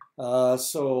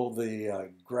 So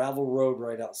the gravel road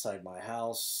right outside my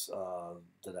house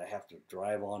that I have to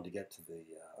drive on to get to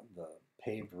the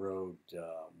paved road,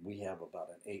 we have about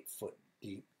an 8-foot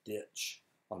deep ditch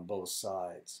on both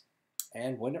sides.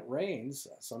 And when it rains,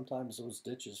 sometimes those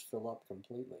ditches fill up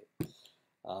completely.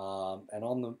 And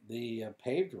on the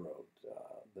paved road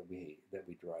that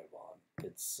we drive on,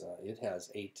 it has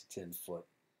 8 to 10 foot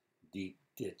deep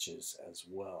ditches as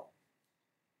well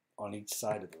on each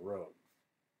side of the road.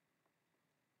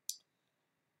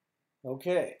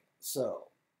 Okay, so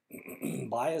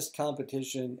biased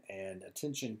competition and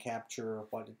attention capture.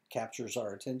 What captures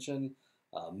our attention?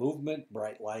 Movement,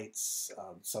 bright lights,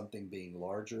 something being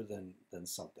larger than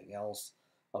something else.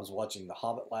 I was watching The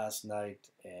Hobbit last night,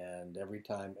 and every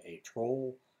time a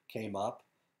troll came up,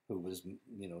 who was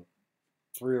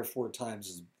 3 or 4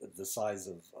 times the size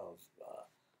of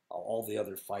all the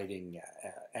other fighting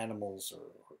animals or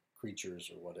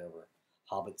creatures or whatever,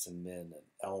 hobbits and men and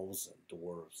elves and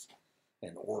dwarves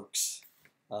and orcs,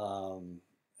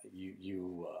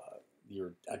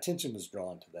 your attention was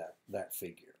drawn to that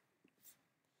figure.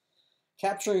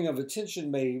 Capturing of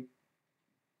attention the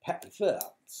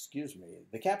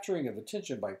capturing of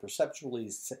attention by perceptually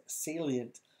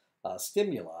salient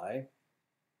stimuli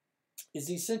is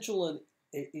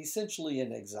essentially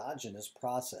an exogenous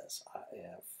process.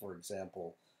 For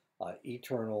example,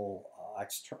 external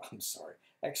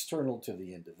to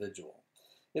the individual.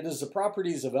 It is the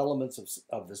properties of elements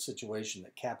of the situation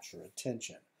that capture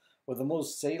attention, with the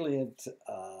most salient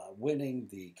winning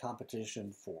the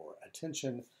competition for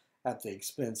attention at the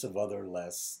expense of other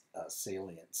less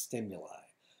salient stimuli.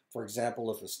 For example,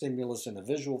 if a stimulus in a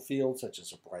visual field, such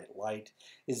as a bright light,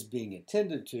 is being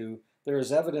attended to, there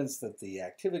is evidence that the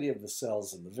activity of the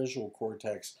cells in the visual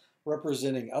cortex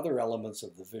representing other elements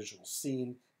of the visual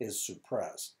scene is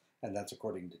suppressed. And that's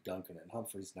according to Duncan and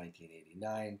Humphreys,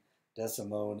 1989,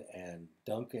 Desimone and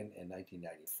Duncan in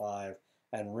 1995,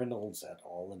 and Reynolds et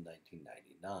al. In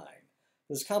 1999.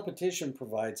 This competition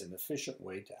provides an efficient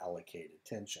way to allocate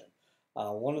attention.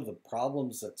 One of the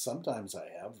problems that sometimes I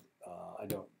have, I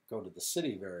don't go to the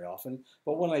city very often,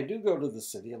 but when I do go to the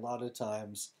city, a lot of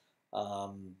times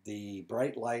the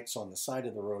bright lights on the side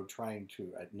of the road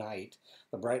at night,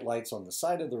 the bright lights on the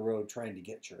side of the road trying to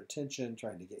get your attention,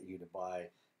 trying to get you to buy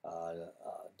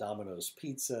Domino's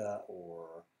pizza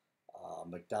or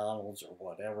McDonald's or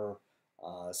whatever,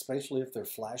 especially if they're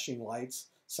flashing lights.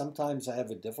 Sometimes I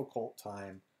have a difficult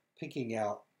time picking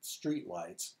out street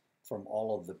lights from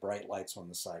all of the bright lights on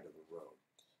the side of the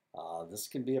road. This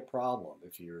can be a problem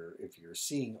if you're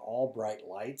seeing all bright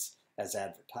lights as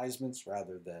advertisements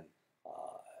rather than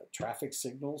traffic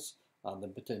signals.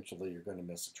 Then potentially you're going to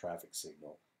miss a traffic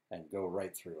signal and go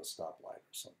right through a stoplight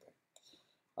or something.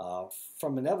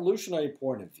 From an evolutionary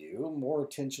point of view, more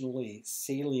attentionally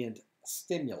salient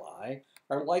stimuli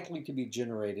are likely to be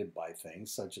generated by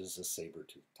things such as the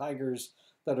saber-toothed tigers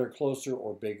that are closer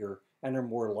or bigger and are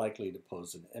more likely to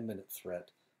pose an imminent threat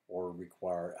or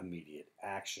require immediate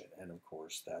action. And of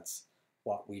course, that's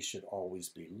what we should always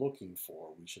be looking for.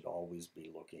 We should always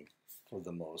be looking for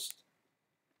the most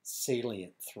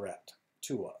salient threat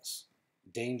to us.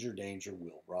 Danger, danger,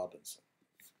 Will Robinson.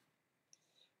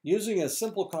 Using a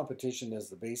simple competition as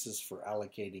the basis for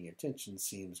allocating attention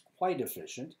seems quite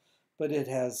efficient, but it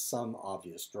has some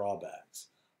obvious drawbacks.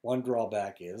 One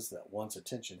drawback is that once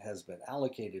attention has been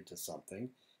allocated to something,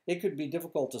 it could be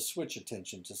difficult to switch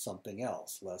attention to something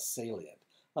else, less salient,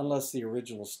 unless the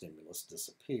original stimulus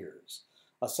disappears.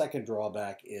 A second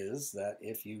drawback is that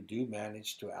if you do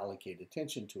manage to allocate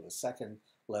attention to a second,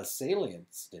 less salient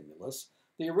stimulus,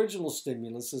 the original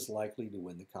stimulus is likely to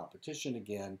win the competition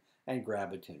again and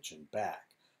grab attention back.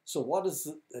 So what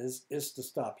is to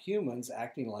stop humans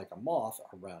acting like a moth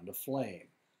around a flame,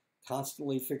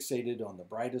 constantly fixated on the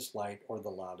brightest light or the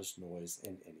loudest noise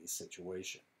in any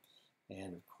situation?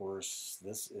 And of course,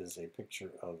 this is a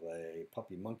picture of a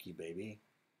puppy monkey baby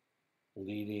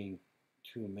leading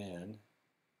two men.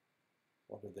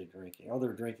 What are they drinking? Oh,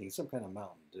 they're drinking some kind of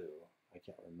Mountain Dew. I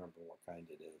can't remember what kind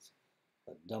it is.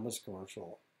 The dumbest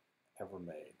commercial ever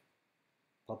made.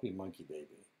 Puppy monkey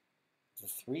baby. The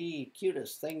three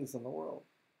cutest things in the world.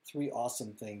 Three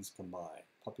awesome things combined.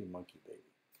 Puppy monkey baby.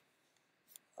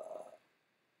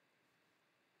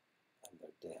 And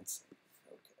they're dancing.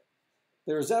 Okay.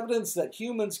 There is evidence that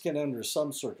humans can, under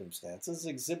some circumstances,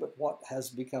 exhibit what has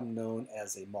become known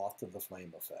as a moth to the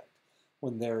flame effect,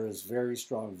 when there is very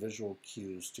strong visual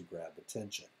cues to grab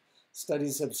attention.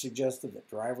 Studies have suggested that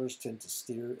drivers tend to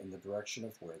steer in the direction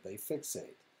of where they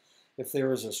fixate. If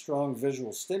there is a strong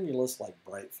visual stimulus like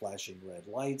bright flashing red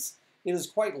lights, it is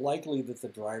quite likely that the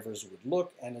drivers would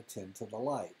look and attend to the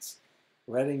lights.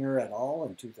 Redinger et al.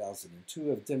 In 2002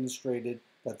 have demonstrated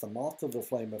that the moth to the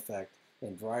flame effect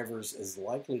in drivers is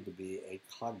likely to be a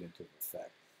cognitive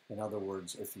effect. In other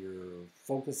words, if you're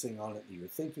focusing on it, you're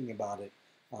thinking about it,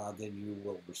 then you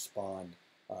will respond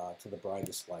to the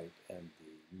brightest light and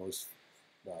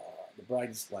the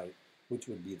brightest light, which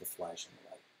would be the flashing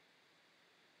light.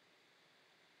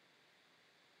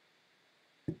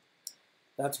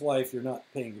 That's why if you're not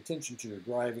paying attention to your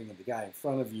driving and the guy in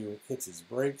front of you hits his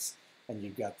brakes and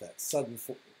you've got that sudden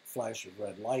flash of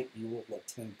red light, you will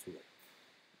attend to it.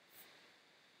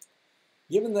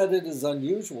 Given that it is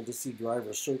unusual to see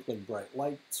drivers circling bright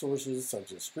light sources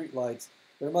such as street lights,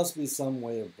 there must be some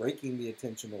way of breaking the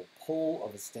attentional pull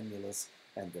of a stimulus,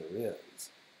 and there is.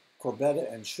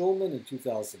 Corbetta and Schulman in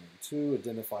 2002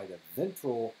 identified a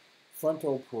ventral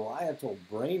frontoparietal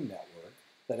brain network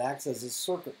that acts as a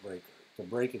circuit breaker to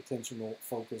break attentional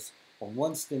focus on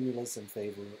one stimulus in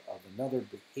favor of another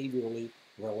behaviorally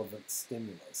relevant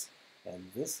stimulus.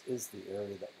 And this is the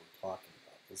area that we're talking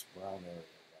about, this brown area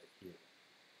right here.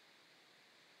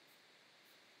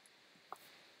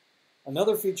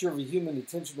 Another feature of a human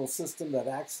attentional system that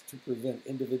acts to prevent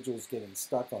individuals getting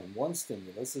stuck on one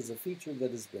stimulus is a feature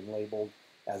that has been labeled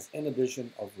as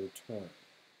inhibition of return.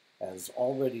 As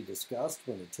already discussed,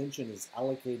 when attention is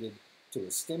allocated to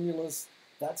a stimulus,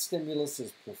 that stimulus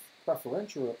is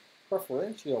preferentially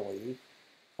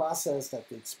processed at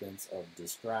the expense of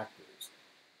distractors.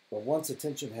 But once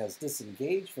attention has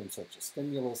disengaged from such a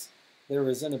stimulus, there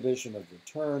is inhibition of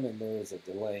return and there is a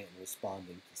delay in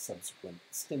responding to subsequent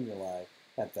stimuli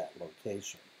at that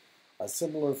location. A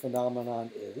similar phenomenon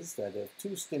is that if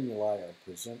two stimuli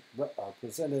are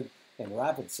presented in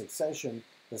rapid succession,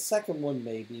 the second one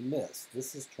may be missed.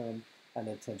 This is termed an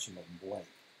attentional blink.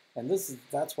 And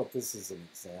that's what this is an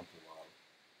example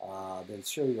of. They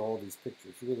show you all these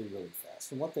pictures really, really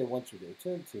fast. And what they want you to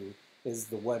attend to is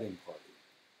the wedding party.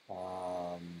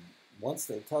 Once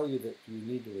they tell you that you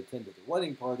need to attend to the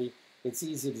wedding party, it's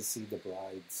easy to see the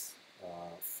bride's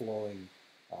flowing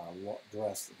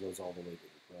dress that goes all the way to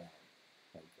the ground,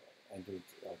 and to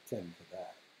attend to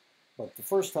that. But the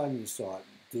first time you saw it,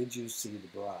 did you see the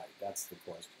bride? That's the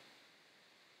question.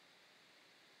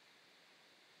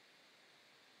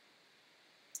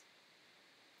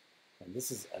 And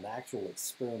this is an actual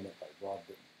experiment by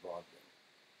Broadbent.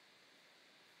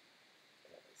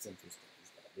 As interesting as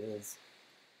that is.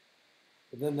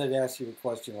 And then they'd ask you a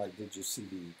question like, did you see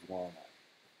the iguana?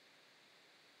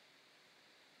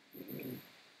 Anyway.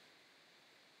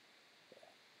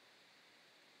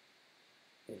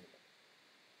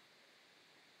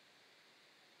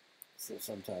 So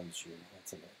sometimes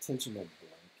that's an attentional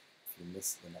blank if you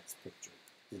miss the next picture.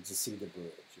 Did you see the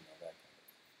bridge? That kind of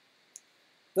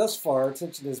thing. Thus far,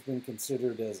 attention has been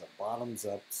considered as a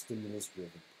bottoms-up,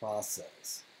 stimulus-driven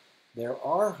process. There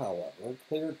are, however,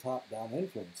 clear top-down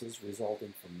influences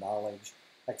resulting from knowledge,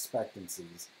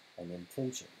 expectancies, and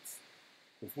intentions.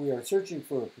 If we are searching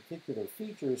for a particular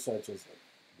feature, such as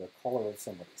the color of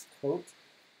somebody's coat,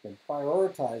 then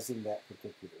prioritizing that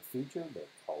particular feature, their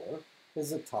color,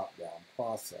 is a top-down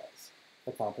process.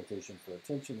 The competition for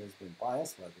attention has been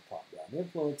biased by the top-down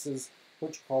influences,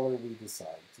 which color we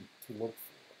decide to look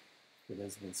for. It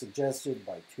has been suggested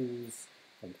by Tooze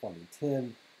in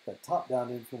 2010 that top-down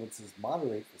influences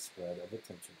moderate the spread of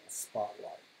attentional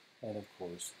spotlight. And of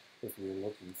course, if we're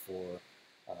looking for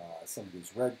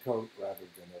somebody's red coat rather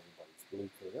than everybody's blue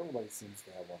coat, everybody seems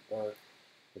to have one dark,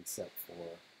 except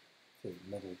for Kate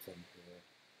Middleton here.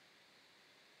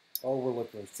 Oh, we're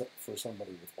looking for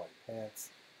somebody with white pants.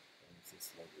 There's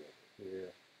this lady over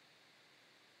here.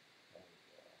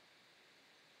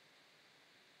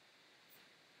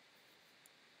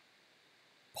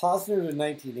 Posner in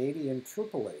 1980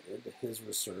 interpolated his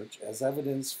research as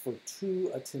evidence for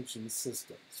two attention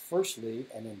systems. Firstly,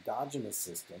 an endogenous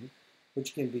system,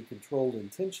 which can be controlled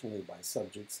intentionally by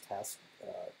subjects' task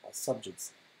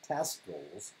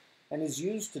goals, and is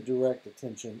used to direct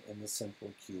attention in the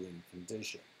central cueing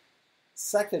condition.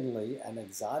 Secondly, an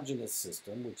exogenous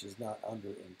system, which is not under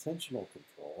intentional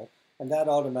control, and that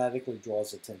automatically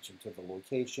draws attention to the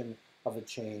location of a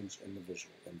change in the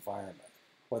visual environment,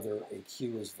 whether a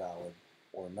cue is valid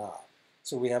or not.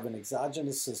 So we have an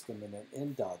exogenous system and an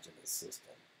endogenous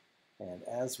system. And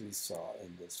as we saw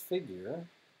in this figure,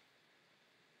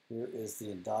 here is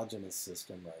the endogenous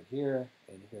system right here,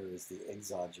 and here is the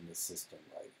exogenous system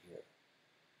right here.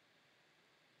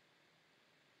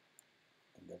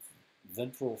 And the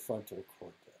ventral frontal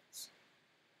cortex.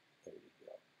 There you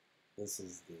go. This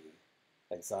is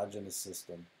the exogenous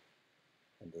system,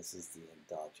 and this is the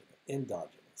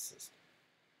endogenous system.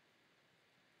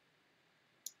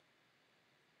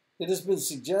 It has been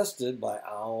suggested by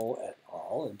Ao et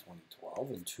al. In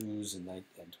 2012 and Tooze in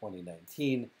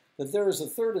 2019 that there is a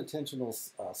third attentional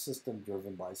system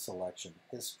driven by selection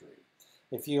history.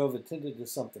 If you have attended to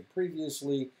something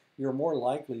previously, you're more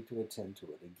likely to attend to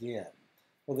it again.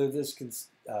 Whether this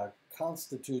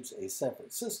constitutes a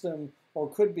separate system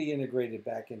or could be integrated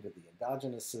back into the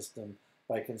endogenous system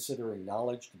by considering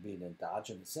knowledge to be an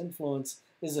endogenous influence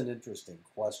is an interesting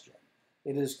question.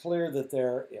 It is clear that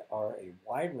there are a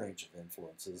wide range of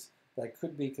influences that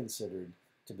could be considered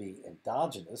to be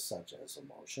endogenous, such as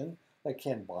emotion, that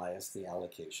can bias the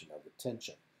allocation of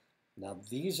attention. Now,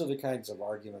 these are the kinds of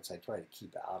arguments I try to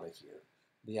keep out of here.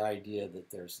 The idea that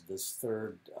there's this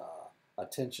third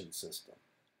attention system.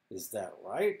 Is that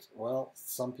right? Well,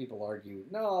 some people argue,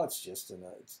 no, it's just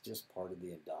part of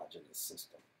the endogenous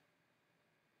system.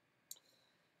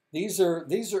 These are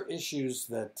issues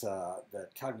that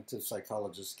cognitive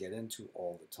psychologists get into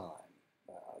all the time.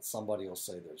 Somebody will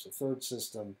say there's a third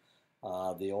system.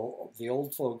 The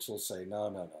old folks will say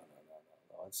no.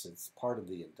 It's part of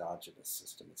the endogenous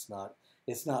system.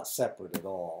 It's not separate at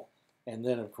all. And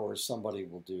then of course somebody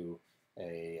will do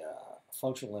a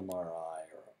functional MRI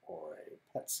or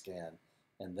a PET scan,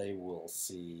 and they will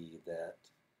see that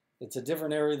it's a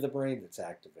different area of the brain that's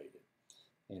activated.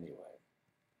 Anyway.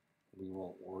 We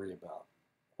won't worry about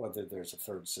whether there's a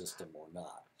third system or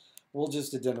not. We'll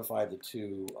just identify the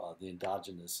two, the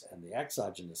endogenous and the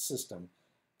exogenous system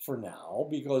for now,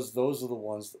 because those are the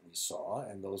ones that we saw,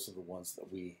 and those are the ones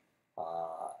that we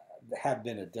have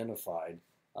been identified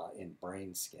in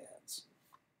brain scans.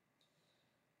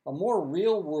 A more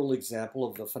real-world example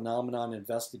of the phenomenon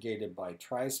investigated by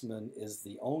Treisman is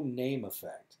the own name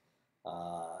effect.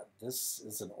 This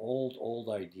is an old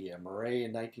idea. Murray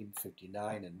in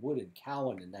 1959 and Wood and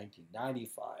Cowan in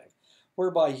 1995,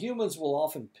 whereby humans will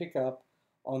often pick up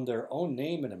on their own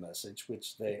name in a message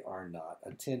which they are not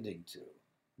attending to.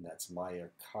 And that's Maya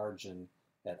Karjan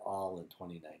et al. In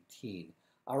 2019.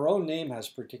 Our own name has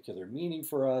particular meaning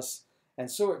for us,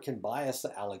 and so it can bias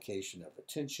the allocation of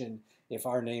attention if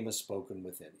our name is spoken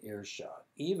within earshot,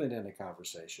 even in a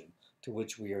conversation to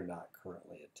which we are not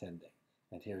currently attending.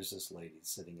 And here's this lady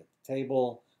sitting at the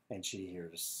table, and she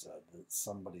hears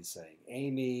somebody saying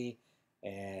Amy,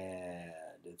 and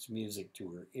it's music to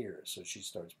her ears. So she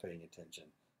starts paying attention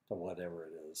to whatever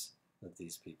it is that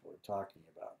these people are talking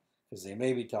about, because they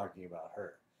may be talking about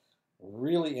her.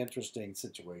 Really interesting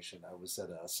situation. I was at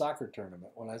a soccer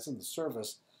tournament. When I was in the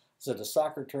service, I was at a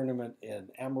soccer tournament in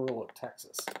Amarillo,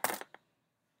 Texas.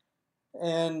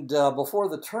 And before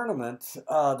the tournament,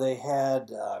 they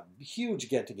had a huge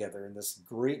get-together in this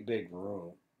great big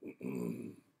room.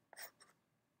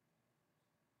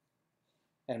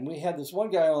 And we had this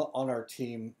one guy on our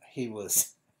team. He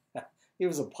was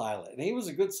a pilot, and he was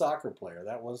a good soccer player.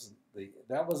 That wasn't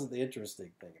the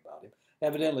interesting thing about him.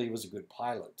 Evidently, he was a good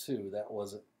pilot too. That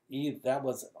wasn't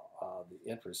the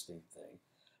interesting thing.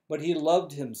 But he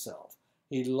loved himself.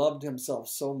 He loved himself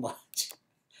so much.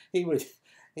 He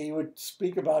would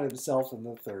speak about himself in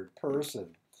the third person.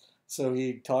 So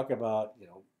he'd talk about,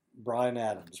 Bryan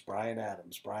Adams,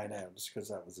 because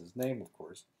that was his name, of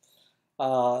course.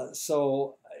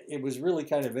 So it was really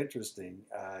kind of interesting.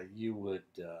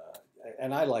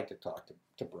 And I like to talk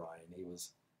to Bryan. He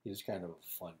was kind of a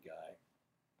fun guy.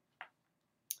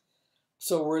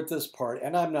 So we're at this party,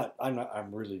 and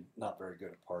I'm really not very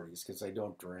good at parties because I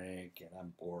don't drink and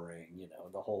I'm boring,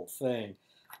 the whole thing.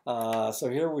 So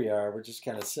here we are, we're just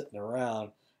kind of sitting around,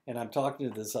 and I'm talking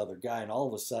to this other guy, and all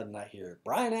of a sudden I hear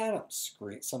Bryan Adams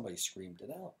scream. Somebody screamed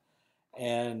it out,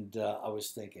 and I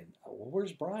was thinking, well,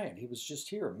 where's Bryan? He was just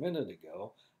here a minute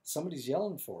ago. Somebody's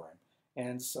yelling for him,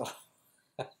 and so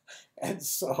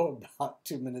about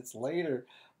 2 minutes later,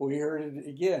 we heard it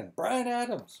again, Bryan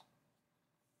Adams.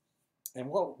 And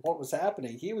what was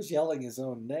happening? He was yelling his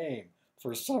own name.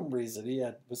 For some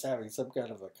reason, was having some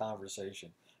kind of a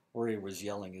conversation where he was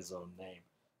yelling his own name.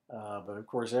 But of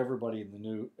course, everybody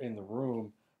in the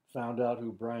room found out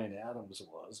who Bryan Adams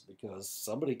was because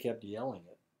somebody kept yelling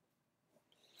it.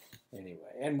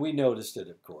 Anyway, and we noticed it,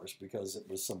 of course, because it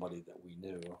was somebody that we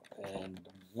knew. And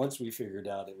once we figured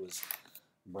out it was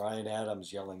Bryan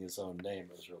Adams yelling his own name,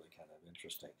 it was really kind of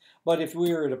interesting. But if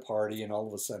we were at a party and all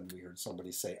of a sudden we heard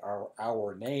somebody say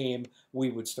our name, we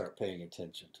would start paying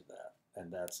attention to that.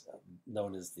 And that's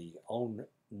known as the own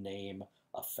name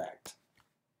effect.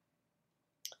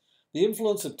 The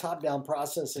influence of top-down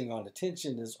processing on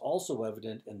attention is also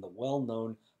evident in the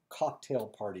well-known cocktail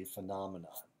party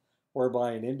phenomenon,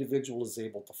 whereby an individual is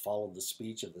able to follow the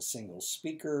speech of a single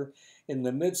speaker in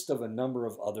the midst of a number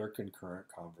of other concurrent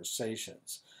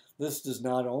conversations. This does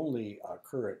not only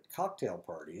occur at cocktail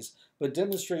parties, but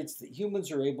demonstrates that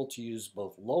humans are able to use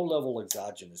both low-level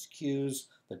exogenous cues,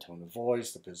 the tone of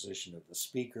voice, the position of the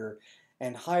speaker,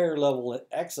 and higher-level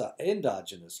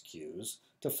endogenous cues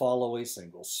to follow a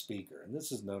single speaker. And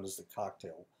this is known as the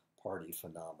cocktail party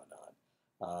phenomenon.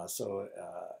 So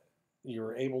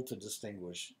you're able to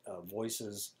distinguish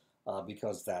voices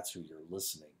because that's who you're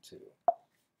listening to.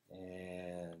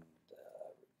 And,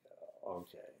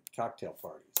 okay, cocktail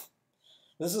parties.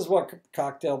 This is what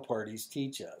cocktail parties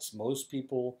teach us. Most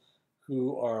people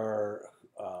who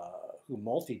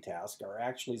multitask are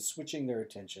actually switching their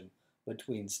attention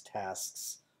between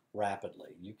tasks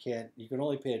rapidly. You can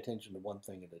only pay attention to one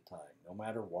thing at a time, no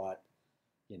matter what.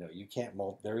 You can't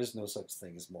there is no such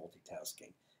thing as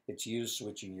multitasking. It's you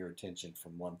switching your attention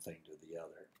from one thing to the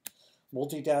other.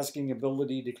 Multitasking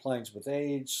ability declines with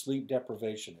age, sleep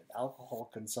deprivation, and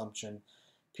alcohol consumption.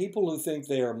 People who think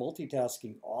they are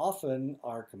multitasking often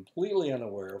are completely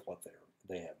unaware of what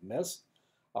they have missed.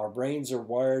 Our brains are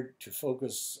wired to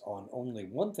focus on only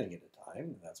one thing at a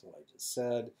time. That's what I just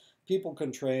said. People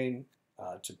can train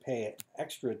to pay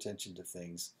extra attention to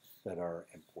things that are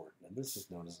important. And this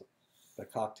is known as the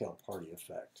cocktail party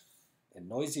effect. In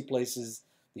noisy places,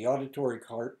 the auditory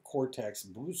cortex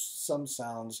boosts some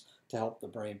sounds to help the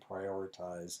brain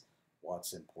prioritize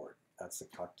what's important. That's the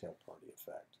cocktail party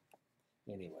effect.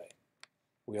 Anyway,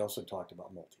 we also talked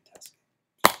about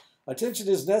multitasking. Attention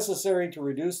is necessary to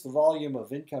reduce the volume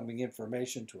of incoming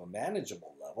information to a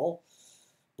manageable level.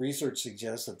 Research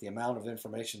suggests that the amount of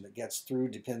information that gets through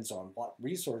depends on what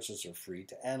resources are free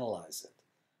to analyze it.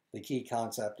 The key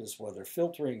concept is whether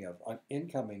filtering of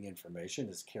incoming information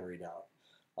is carried out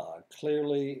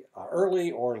clearly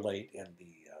early or late in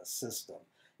the system.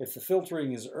 If the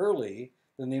filtering is early,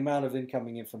 then the amount of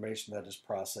incoming information that is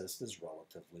processed is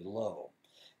relatively low.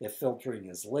 If filtering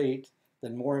is late,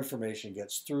 then more information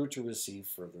gets through to receive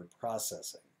further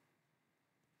processing.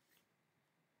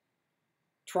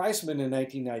 Treisman in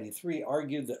 1993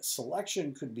 argued that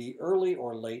selection could be early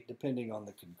or late depending on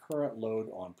the concurrent load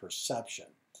on perception.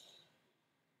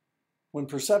 When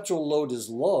perceptual load is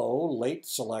low, late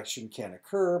selection can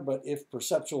occur, but if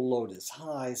perceptual load is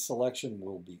high, selection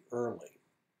will be early.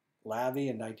 Lavie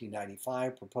in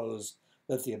 1995 proposed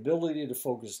that the ability to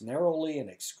focus narrowly and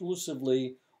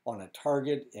exclusively on a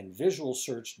target in visual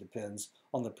search depends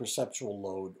on the perceptual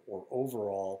load or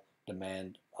overall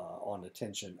demand on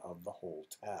attention of the whole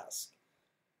task.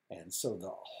 And so the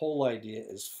whole idea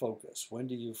is focus. When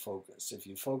do you focus? If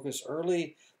you focus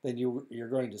early, then you're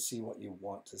going to see what you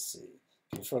want to see.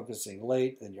 If you're focusing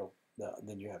late, then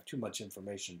you have too much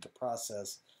information to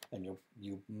process, and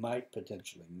you might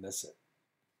potentially miss it.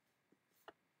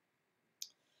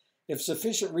 If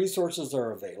sufficient resources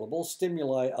are available,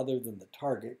 stimuli other than the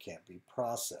target can't be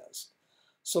processed.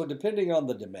 So depending on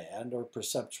the demand or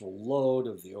perceptual load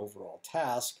of the overall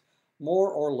task,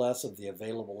 more or less of the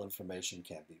available information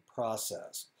can be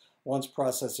processed. Once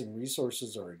processing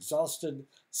resources are exhausted,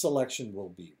 selection will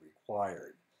be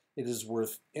required. It is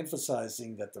worth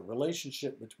emphasizing that the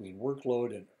relationship between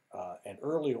workload and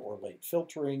early or late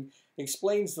filtering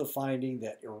explains the finding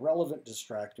that irrelevant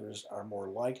distractors are more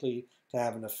likely to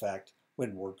have an effect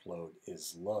when workload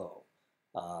is low.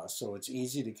 So it's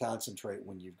easy to concentrate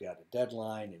when you've got a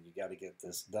deadline and you got to get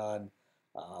this done.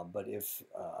 But if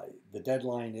the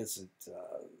deadline isn't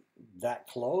that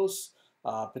close,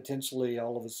 potentially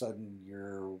all of a sudden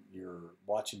you're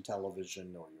watching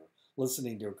television, or you're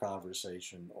listening to a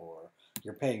conversation, or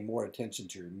you're paying more attention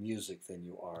to your music than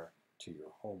you are to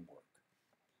your homework.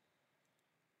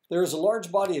 There is a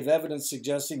large body of evidence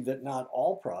suggesting that not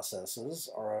all processes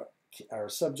are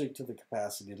subject to the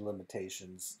capacity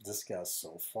limitations discussed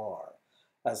so far,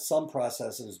 as some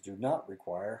processes do not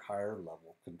require higher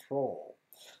level control.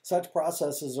 Such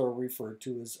processes are referred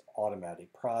to as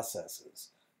automatic processes,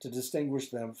 to distinguish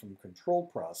them from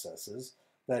controlled processes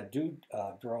that do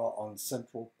draw on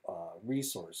central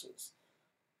resources.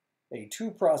 A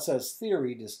two-process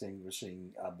theory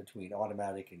distinguishing between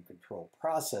automatic and controlled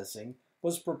processing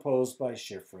was proposed by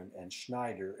Shiffrin and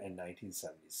Schneider in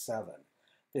 1977.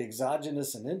 The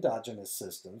exogenous and endogenous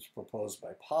systems proposed by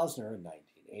Posner in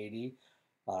 1980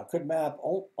 could map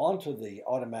onto the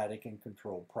automatic and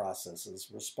controlled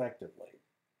processes respectively.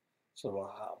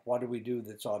 So what do we do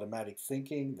that's automatic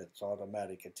thinking, that's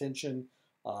automatic attention?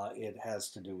 It has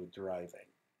to do with driving.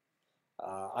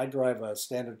 I drive a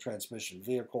standard transmission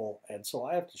vehicle, and so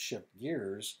I have to shift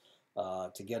gears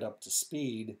to get up to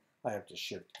speed. I have to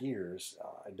shift gears.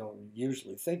 I don't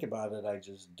usually think about it, I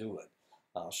just do it.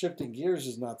 Shifting gears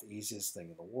is not the easiest thing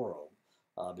in the world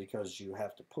because you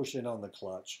have to push in on the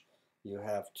clutch, you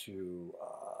have to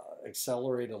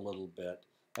accelerate a little bit,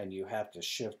 and you have to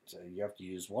shift. You have to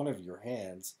use one of your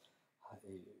hands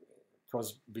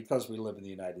because we live in the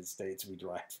United States. We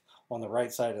drive on the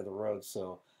right side of the road,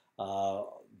 so the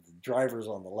driver's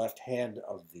on the left hand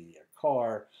of the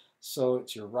car, so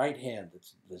it's your right hand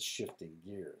that's shifting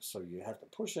gears. So you have to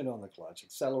push in on the clutch,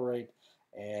 accelerate,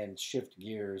 and shift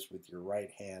gears with your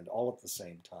right hand all at the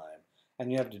same time.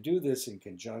 And you have to do this in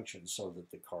conjunction so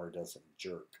that the car doesn't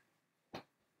jerk.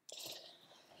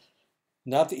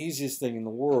 Not the easiest thing in the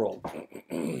world.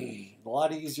 A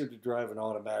lot easier to drive an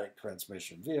automatic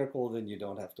transmission vehicle, then you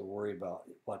don't have to worry about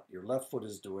what your left foot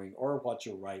is doing or what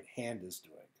your right hand is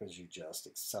doing, because you just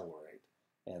accelerate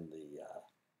and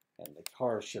the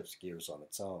car shifts gears on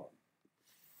its own.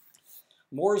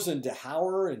 Moores and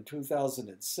DeHauer in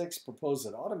 2006 proposed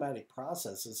that automatic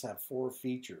processes have 4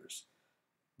 features.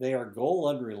 They are goal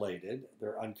unrelated,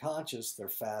 they're unconscious, they're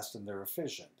fast, and they're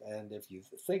efficient. And if you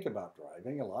think about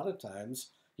driving, a lot of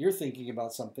times you're thinking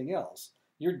about something else.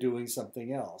 You're doing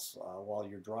something else while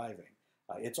you're driving.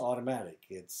 It's automatic.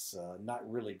 It's not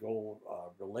really goal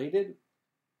related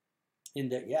in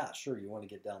that, yeah, sure, you want to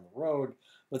get down the road,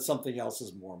 but something else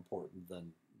is more important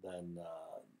than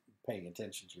paying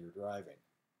attention to your driving.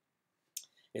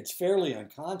 It's fairly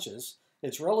unconscious.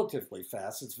 It's relatively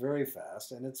fast, it's very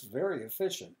fast, and it's very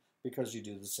efficient because you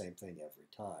do the same thing every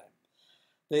time.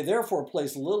 They therefore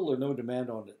place little or no demand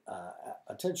on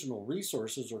attentional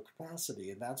resources or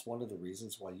capacity, and that's one of the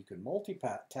reasons why you can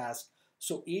multitask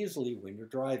so easily when you're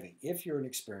driving, if you're an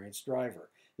experienced driver.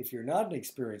 If you're not an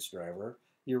experienced driver,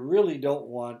 you really don't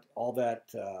want all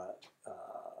that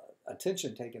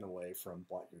attention taken away from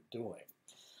what you're doing.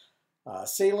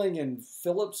 Sailing and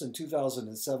Phillips in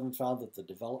 2007 found that the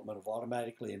development of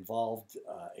automatically involved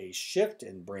a shift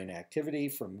in brain activity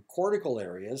from cortical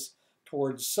areas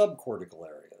towards subcortical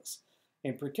areas.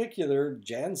 In particular,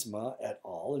 Jansma et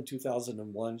al. In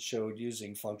 2001 showed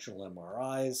using functional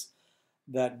MRIs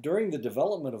that during the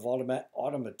development of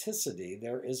automaticity,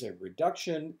 there is a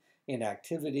reduction in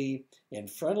activity in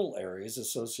frontal areas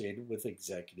associated with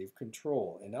executive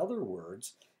control. In other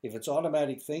words, if it's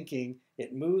automatic thinking,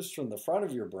 it moves from the front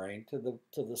of your brain to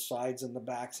the sides and the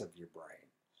backs of your brain.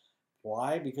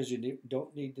 Why? Because you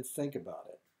don't need to think about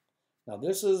it. Now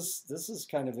this is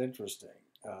kind of interesting.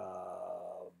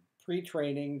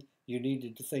 Pre-training, you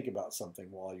needed to think about something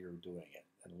while you're doing it,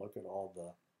 and look at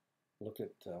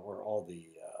where all the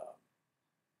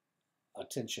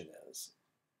attention is.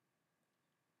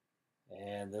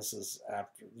 And this is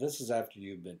after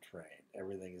you've been trained.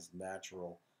 Everything is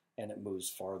natural, and it moves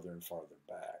farther and farther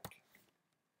back.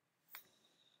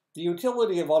 The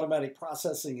utility of automatic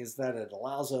processing is that it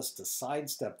allows us to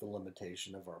sidestep the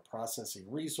limitation of our processing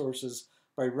resources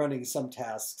by running some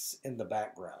tasks in the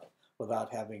background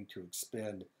without having to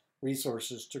expend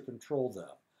resources to control them.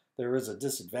 There is a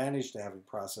disadvantage to having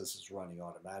processes running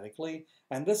automatically,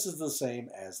 and this is the same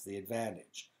as the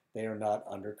advantage. They are not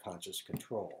under conscious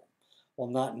control. While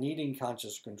not needing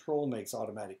conscious control makes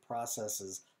automatic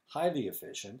processes highly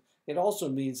efficient, it also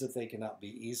means that they cannot be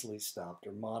easily stopped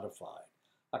or modified.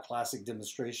 A classic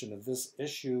demonstration of this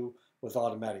issue with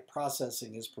automatic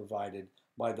processing is provided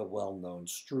by the well-known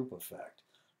Stroop effect.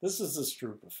 This is the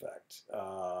Stroop effect.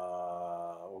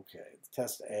 Okay,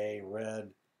 test A,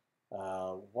 red.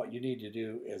 What you need to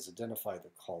do is identify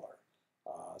the color.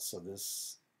 So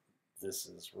this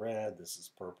is red, this is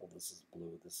purple, this is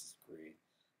blue, this is green,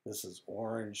 this is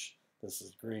orange, this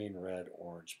is green, red,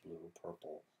 orange, blue,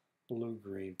 purple, blue,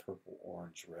 green, purple,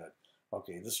 orange, red.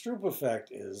 Okay, the Stroop effect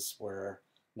is where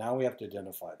now we have to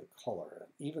identify the color.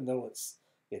 Even though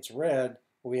it's red,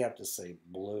 we have to say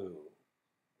blue.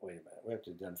 Wait a minute, we have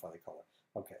to identify the color.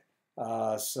 Okay,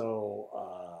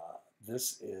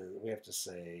 we have to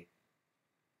say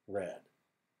red,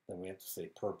 then we have to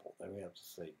say purple, then we have to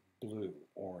say blue,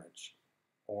 orange,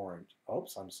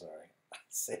 oops, I'm sorry.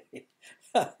 Say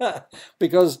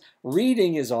because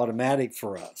reading is automatic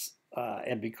for us.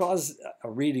 And because a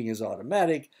reading is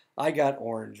automatic, I got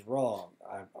orange wrong.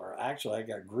 Or actually, I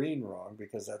got green wrong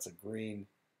because that's green,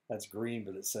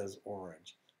 but it says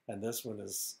orange. And this one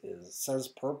says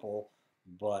purple,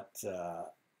 but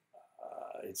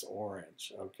it's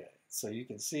orange. Okay, so you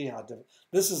can see how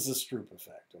this is the Stroop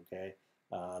effect. Okay,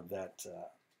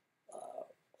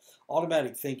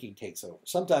 automatic thinking takes over.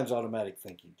 Sometimes automatic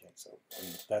thinking takes over,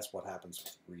 and that's what happens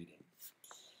with reading.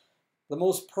 The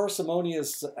most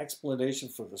parsimonious explanation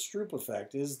for the Stroop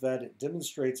effect is that it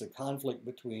demonstrates a conflict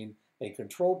between a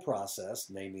control process,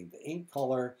 naming the ink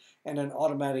color, and an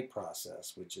automatic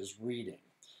process, which is reading.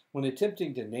 When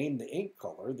attempting to name the ink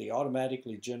color, the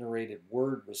automatically generated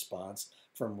word response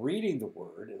from reading the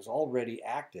word is already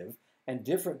active and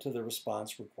different to the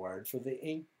response required for the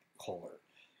ink color,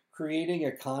 creating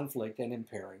a conflict and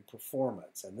impairing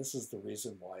performance. And this is the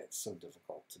reason why it's so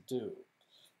difficult to do,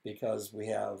 because we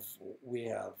have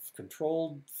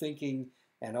controlled thinking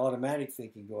and automatic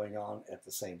thinking going on at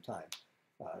the same time.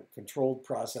 Controlled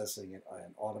processing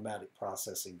and automatic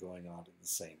processing going on at the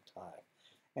same time.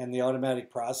 And the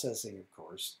automatic processing, of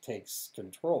course, takes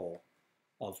control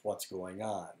of what's going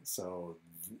on. So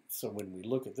when we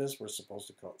look at this, we're supposed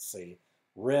to say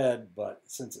red, but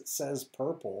since it says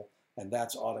purple, and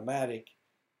that's automatic,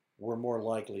 we're more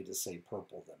likely to say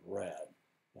purple than red.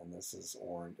 And this is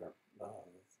orange.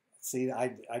 See, I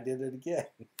did it again.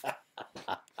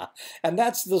 And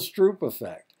that's the Stroop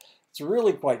effect. It's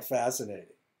really quite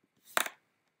fascinating.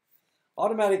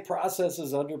 Automatic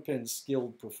processes underpin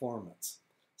skilled performance.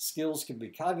 Skills can be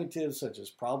cognitive, such as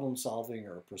problem solving,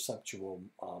 or perceptual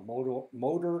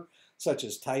motor, such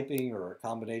as typing, or a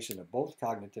combination of both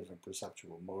cognitive and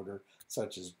perceptual motor,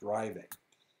 such as driving.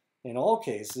 In all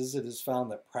cases, it is found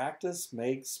that practice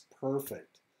makes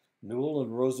perfect. Newell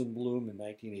and Rosenblum in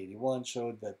 1981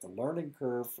 showed that the learning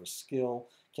curve for skill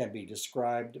can be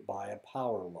described by a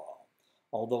power law.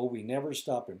 Although we never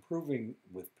stop improving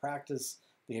with practice,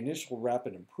 the initial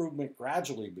rapid improvement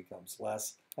gradually becomes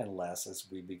less and less as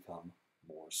we become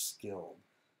more skilled.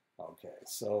 Okay,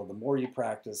 so the more you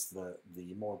practice, the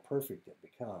more perfect it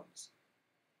becomes.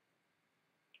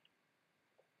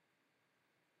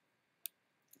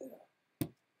 Yeah.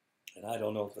 And I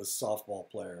don't know if this softball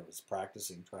player was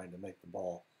practicing trying to make the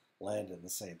ball land in the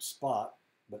same spot,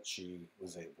 but she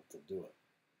was able to do it.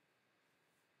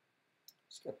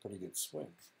 She's got a pretty good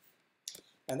swing.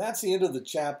 And that's the end of the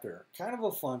chapter. Kind of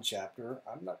a fun chapter.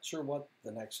 I'm not sure what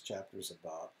the next chapter is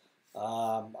about.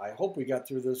 I hope we got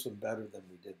through this one better than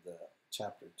we did the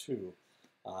chapter 2.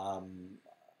 Um,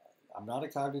 I'm not a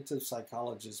cognitive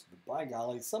psychologist, but by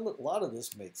golly, a lot of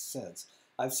this makes sense.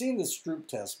 I've seen the Stroop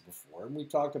test before, and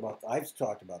I've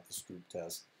talked about the Stroop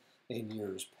test in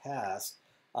years past,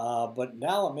 but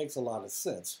now it makes a lot of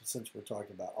sense since we're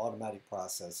talking about automatic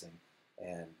processing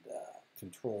and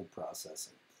controlled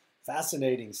processing.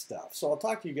 Fascinating stuff. So I'll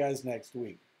talk to you guys next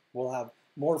week. We'll have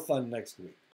more fun next week.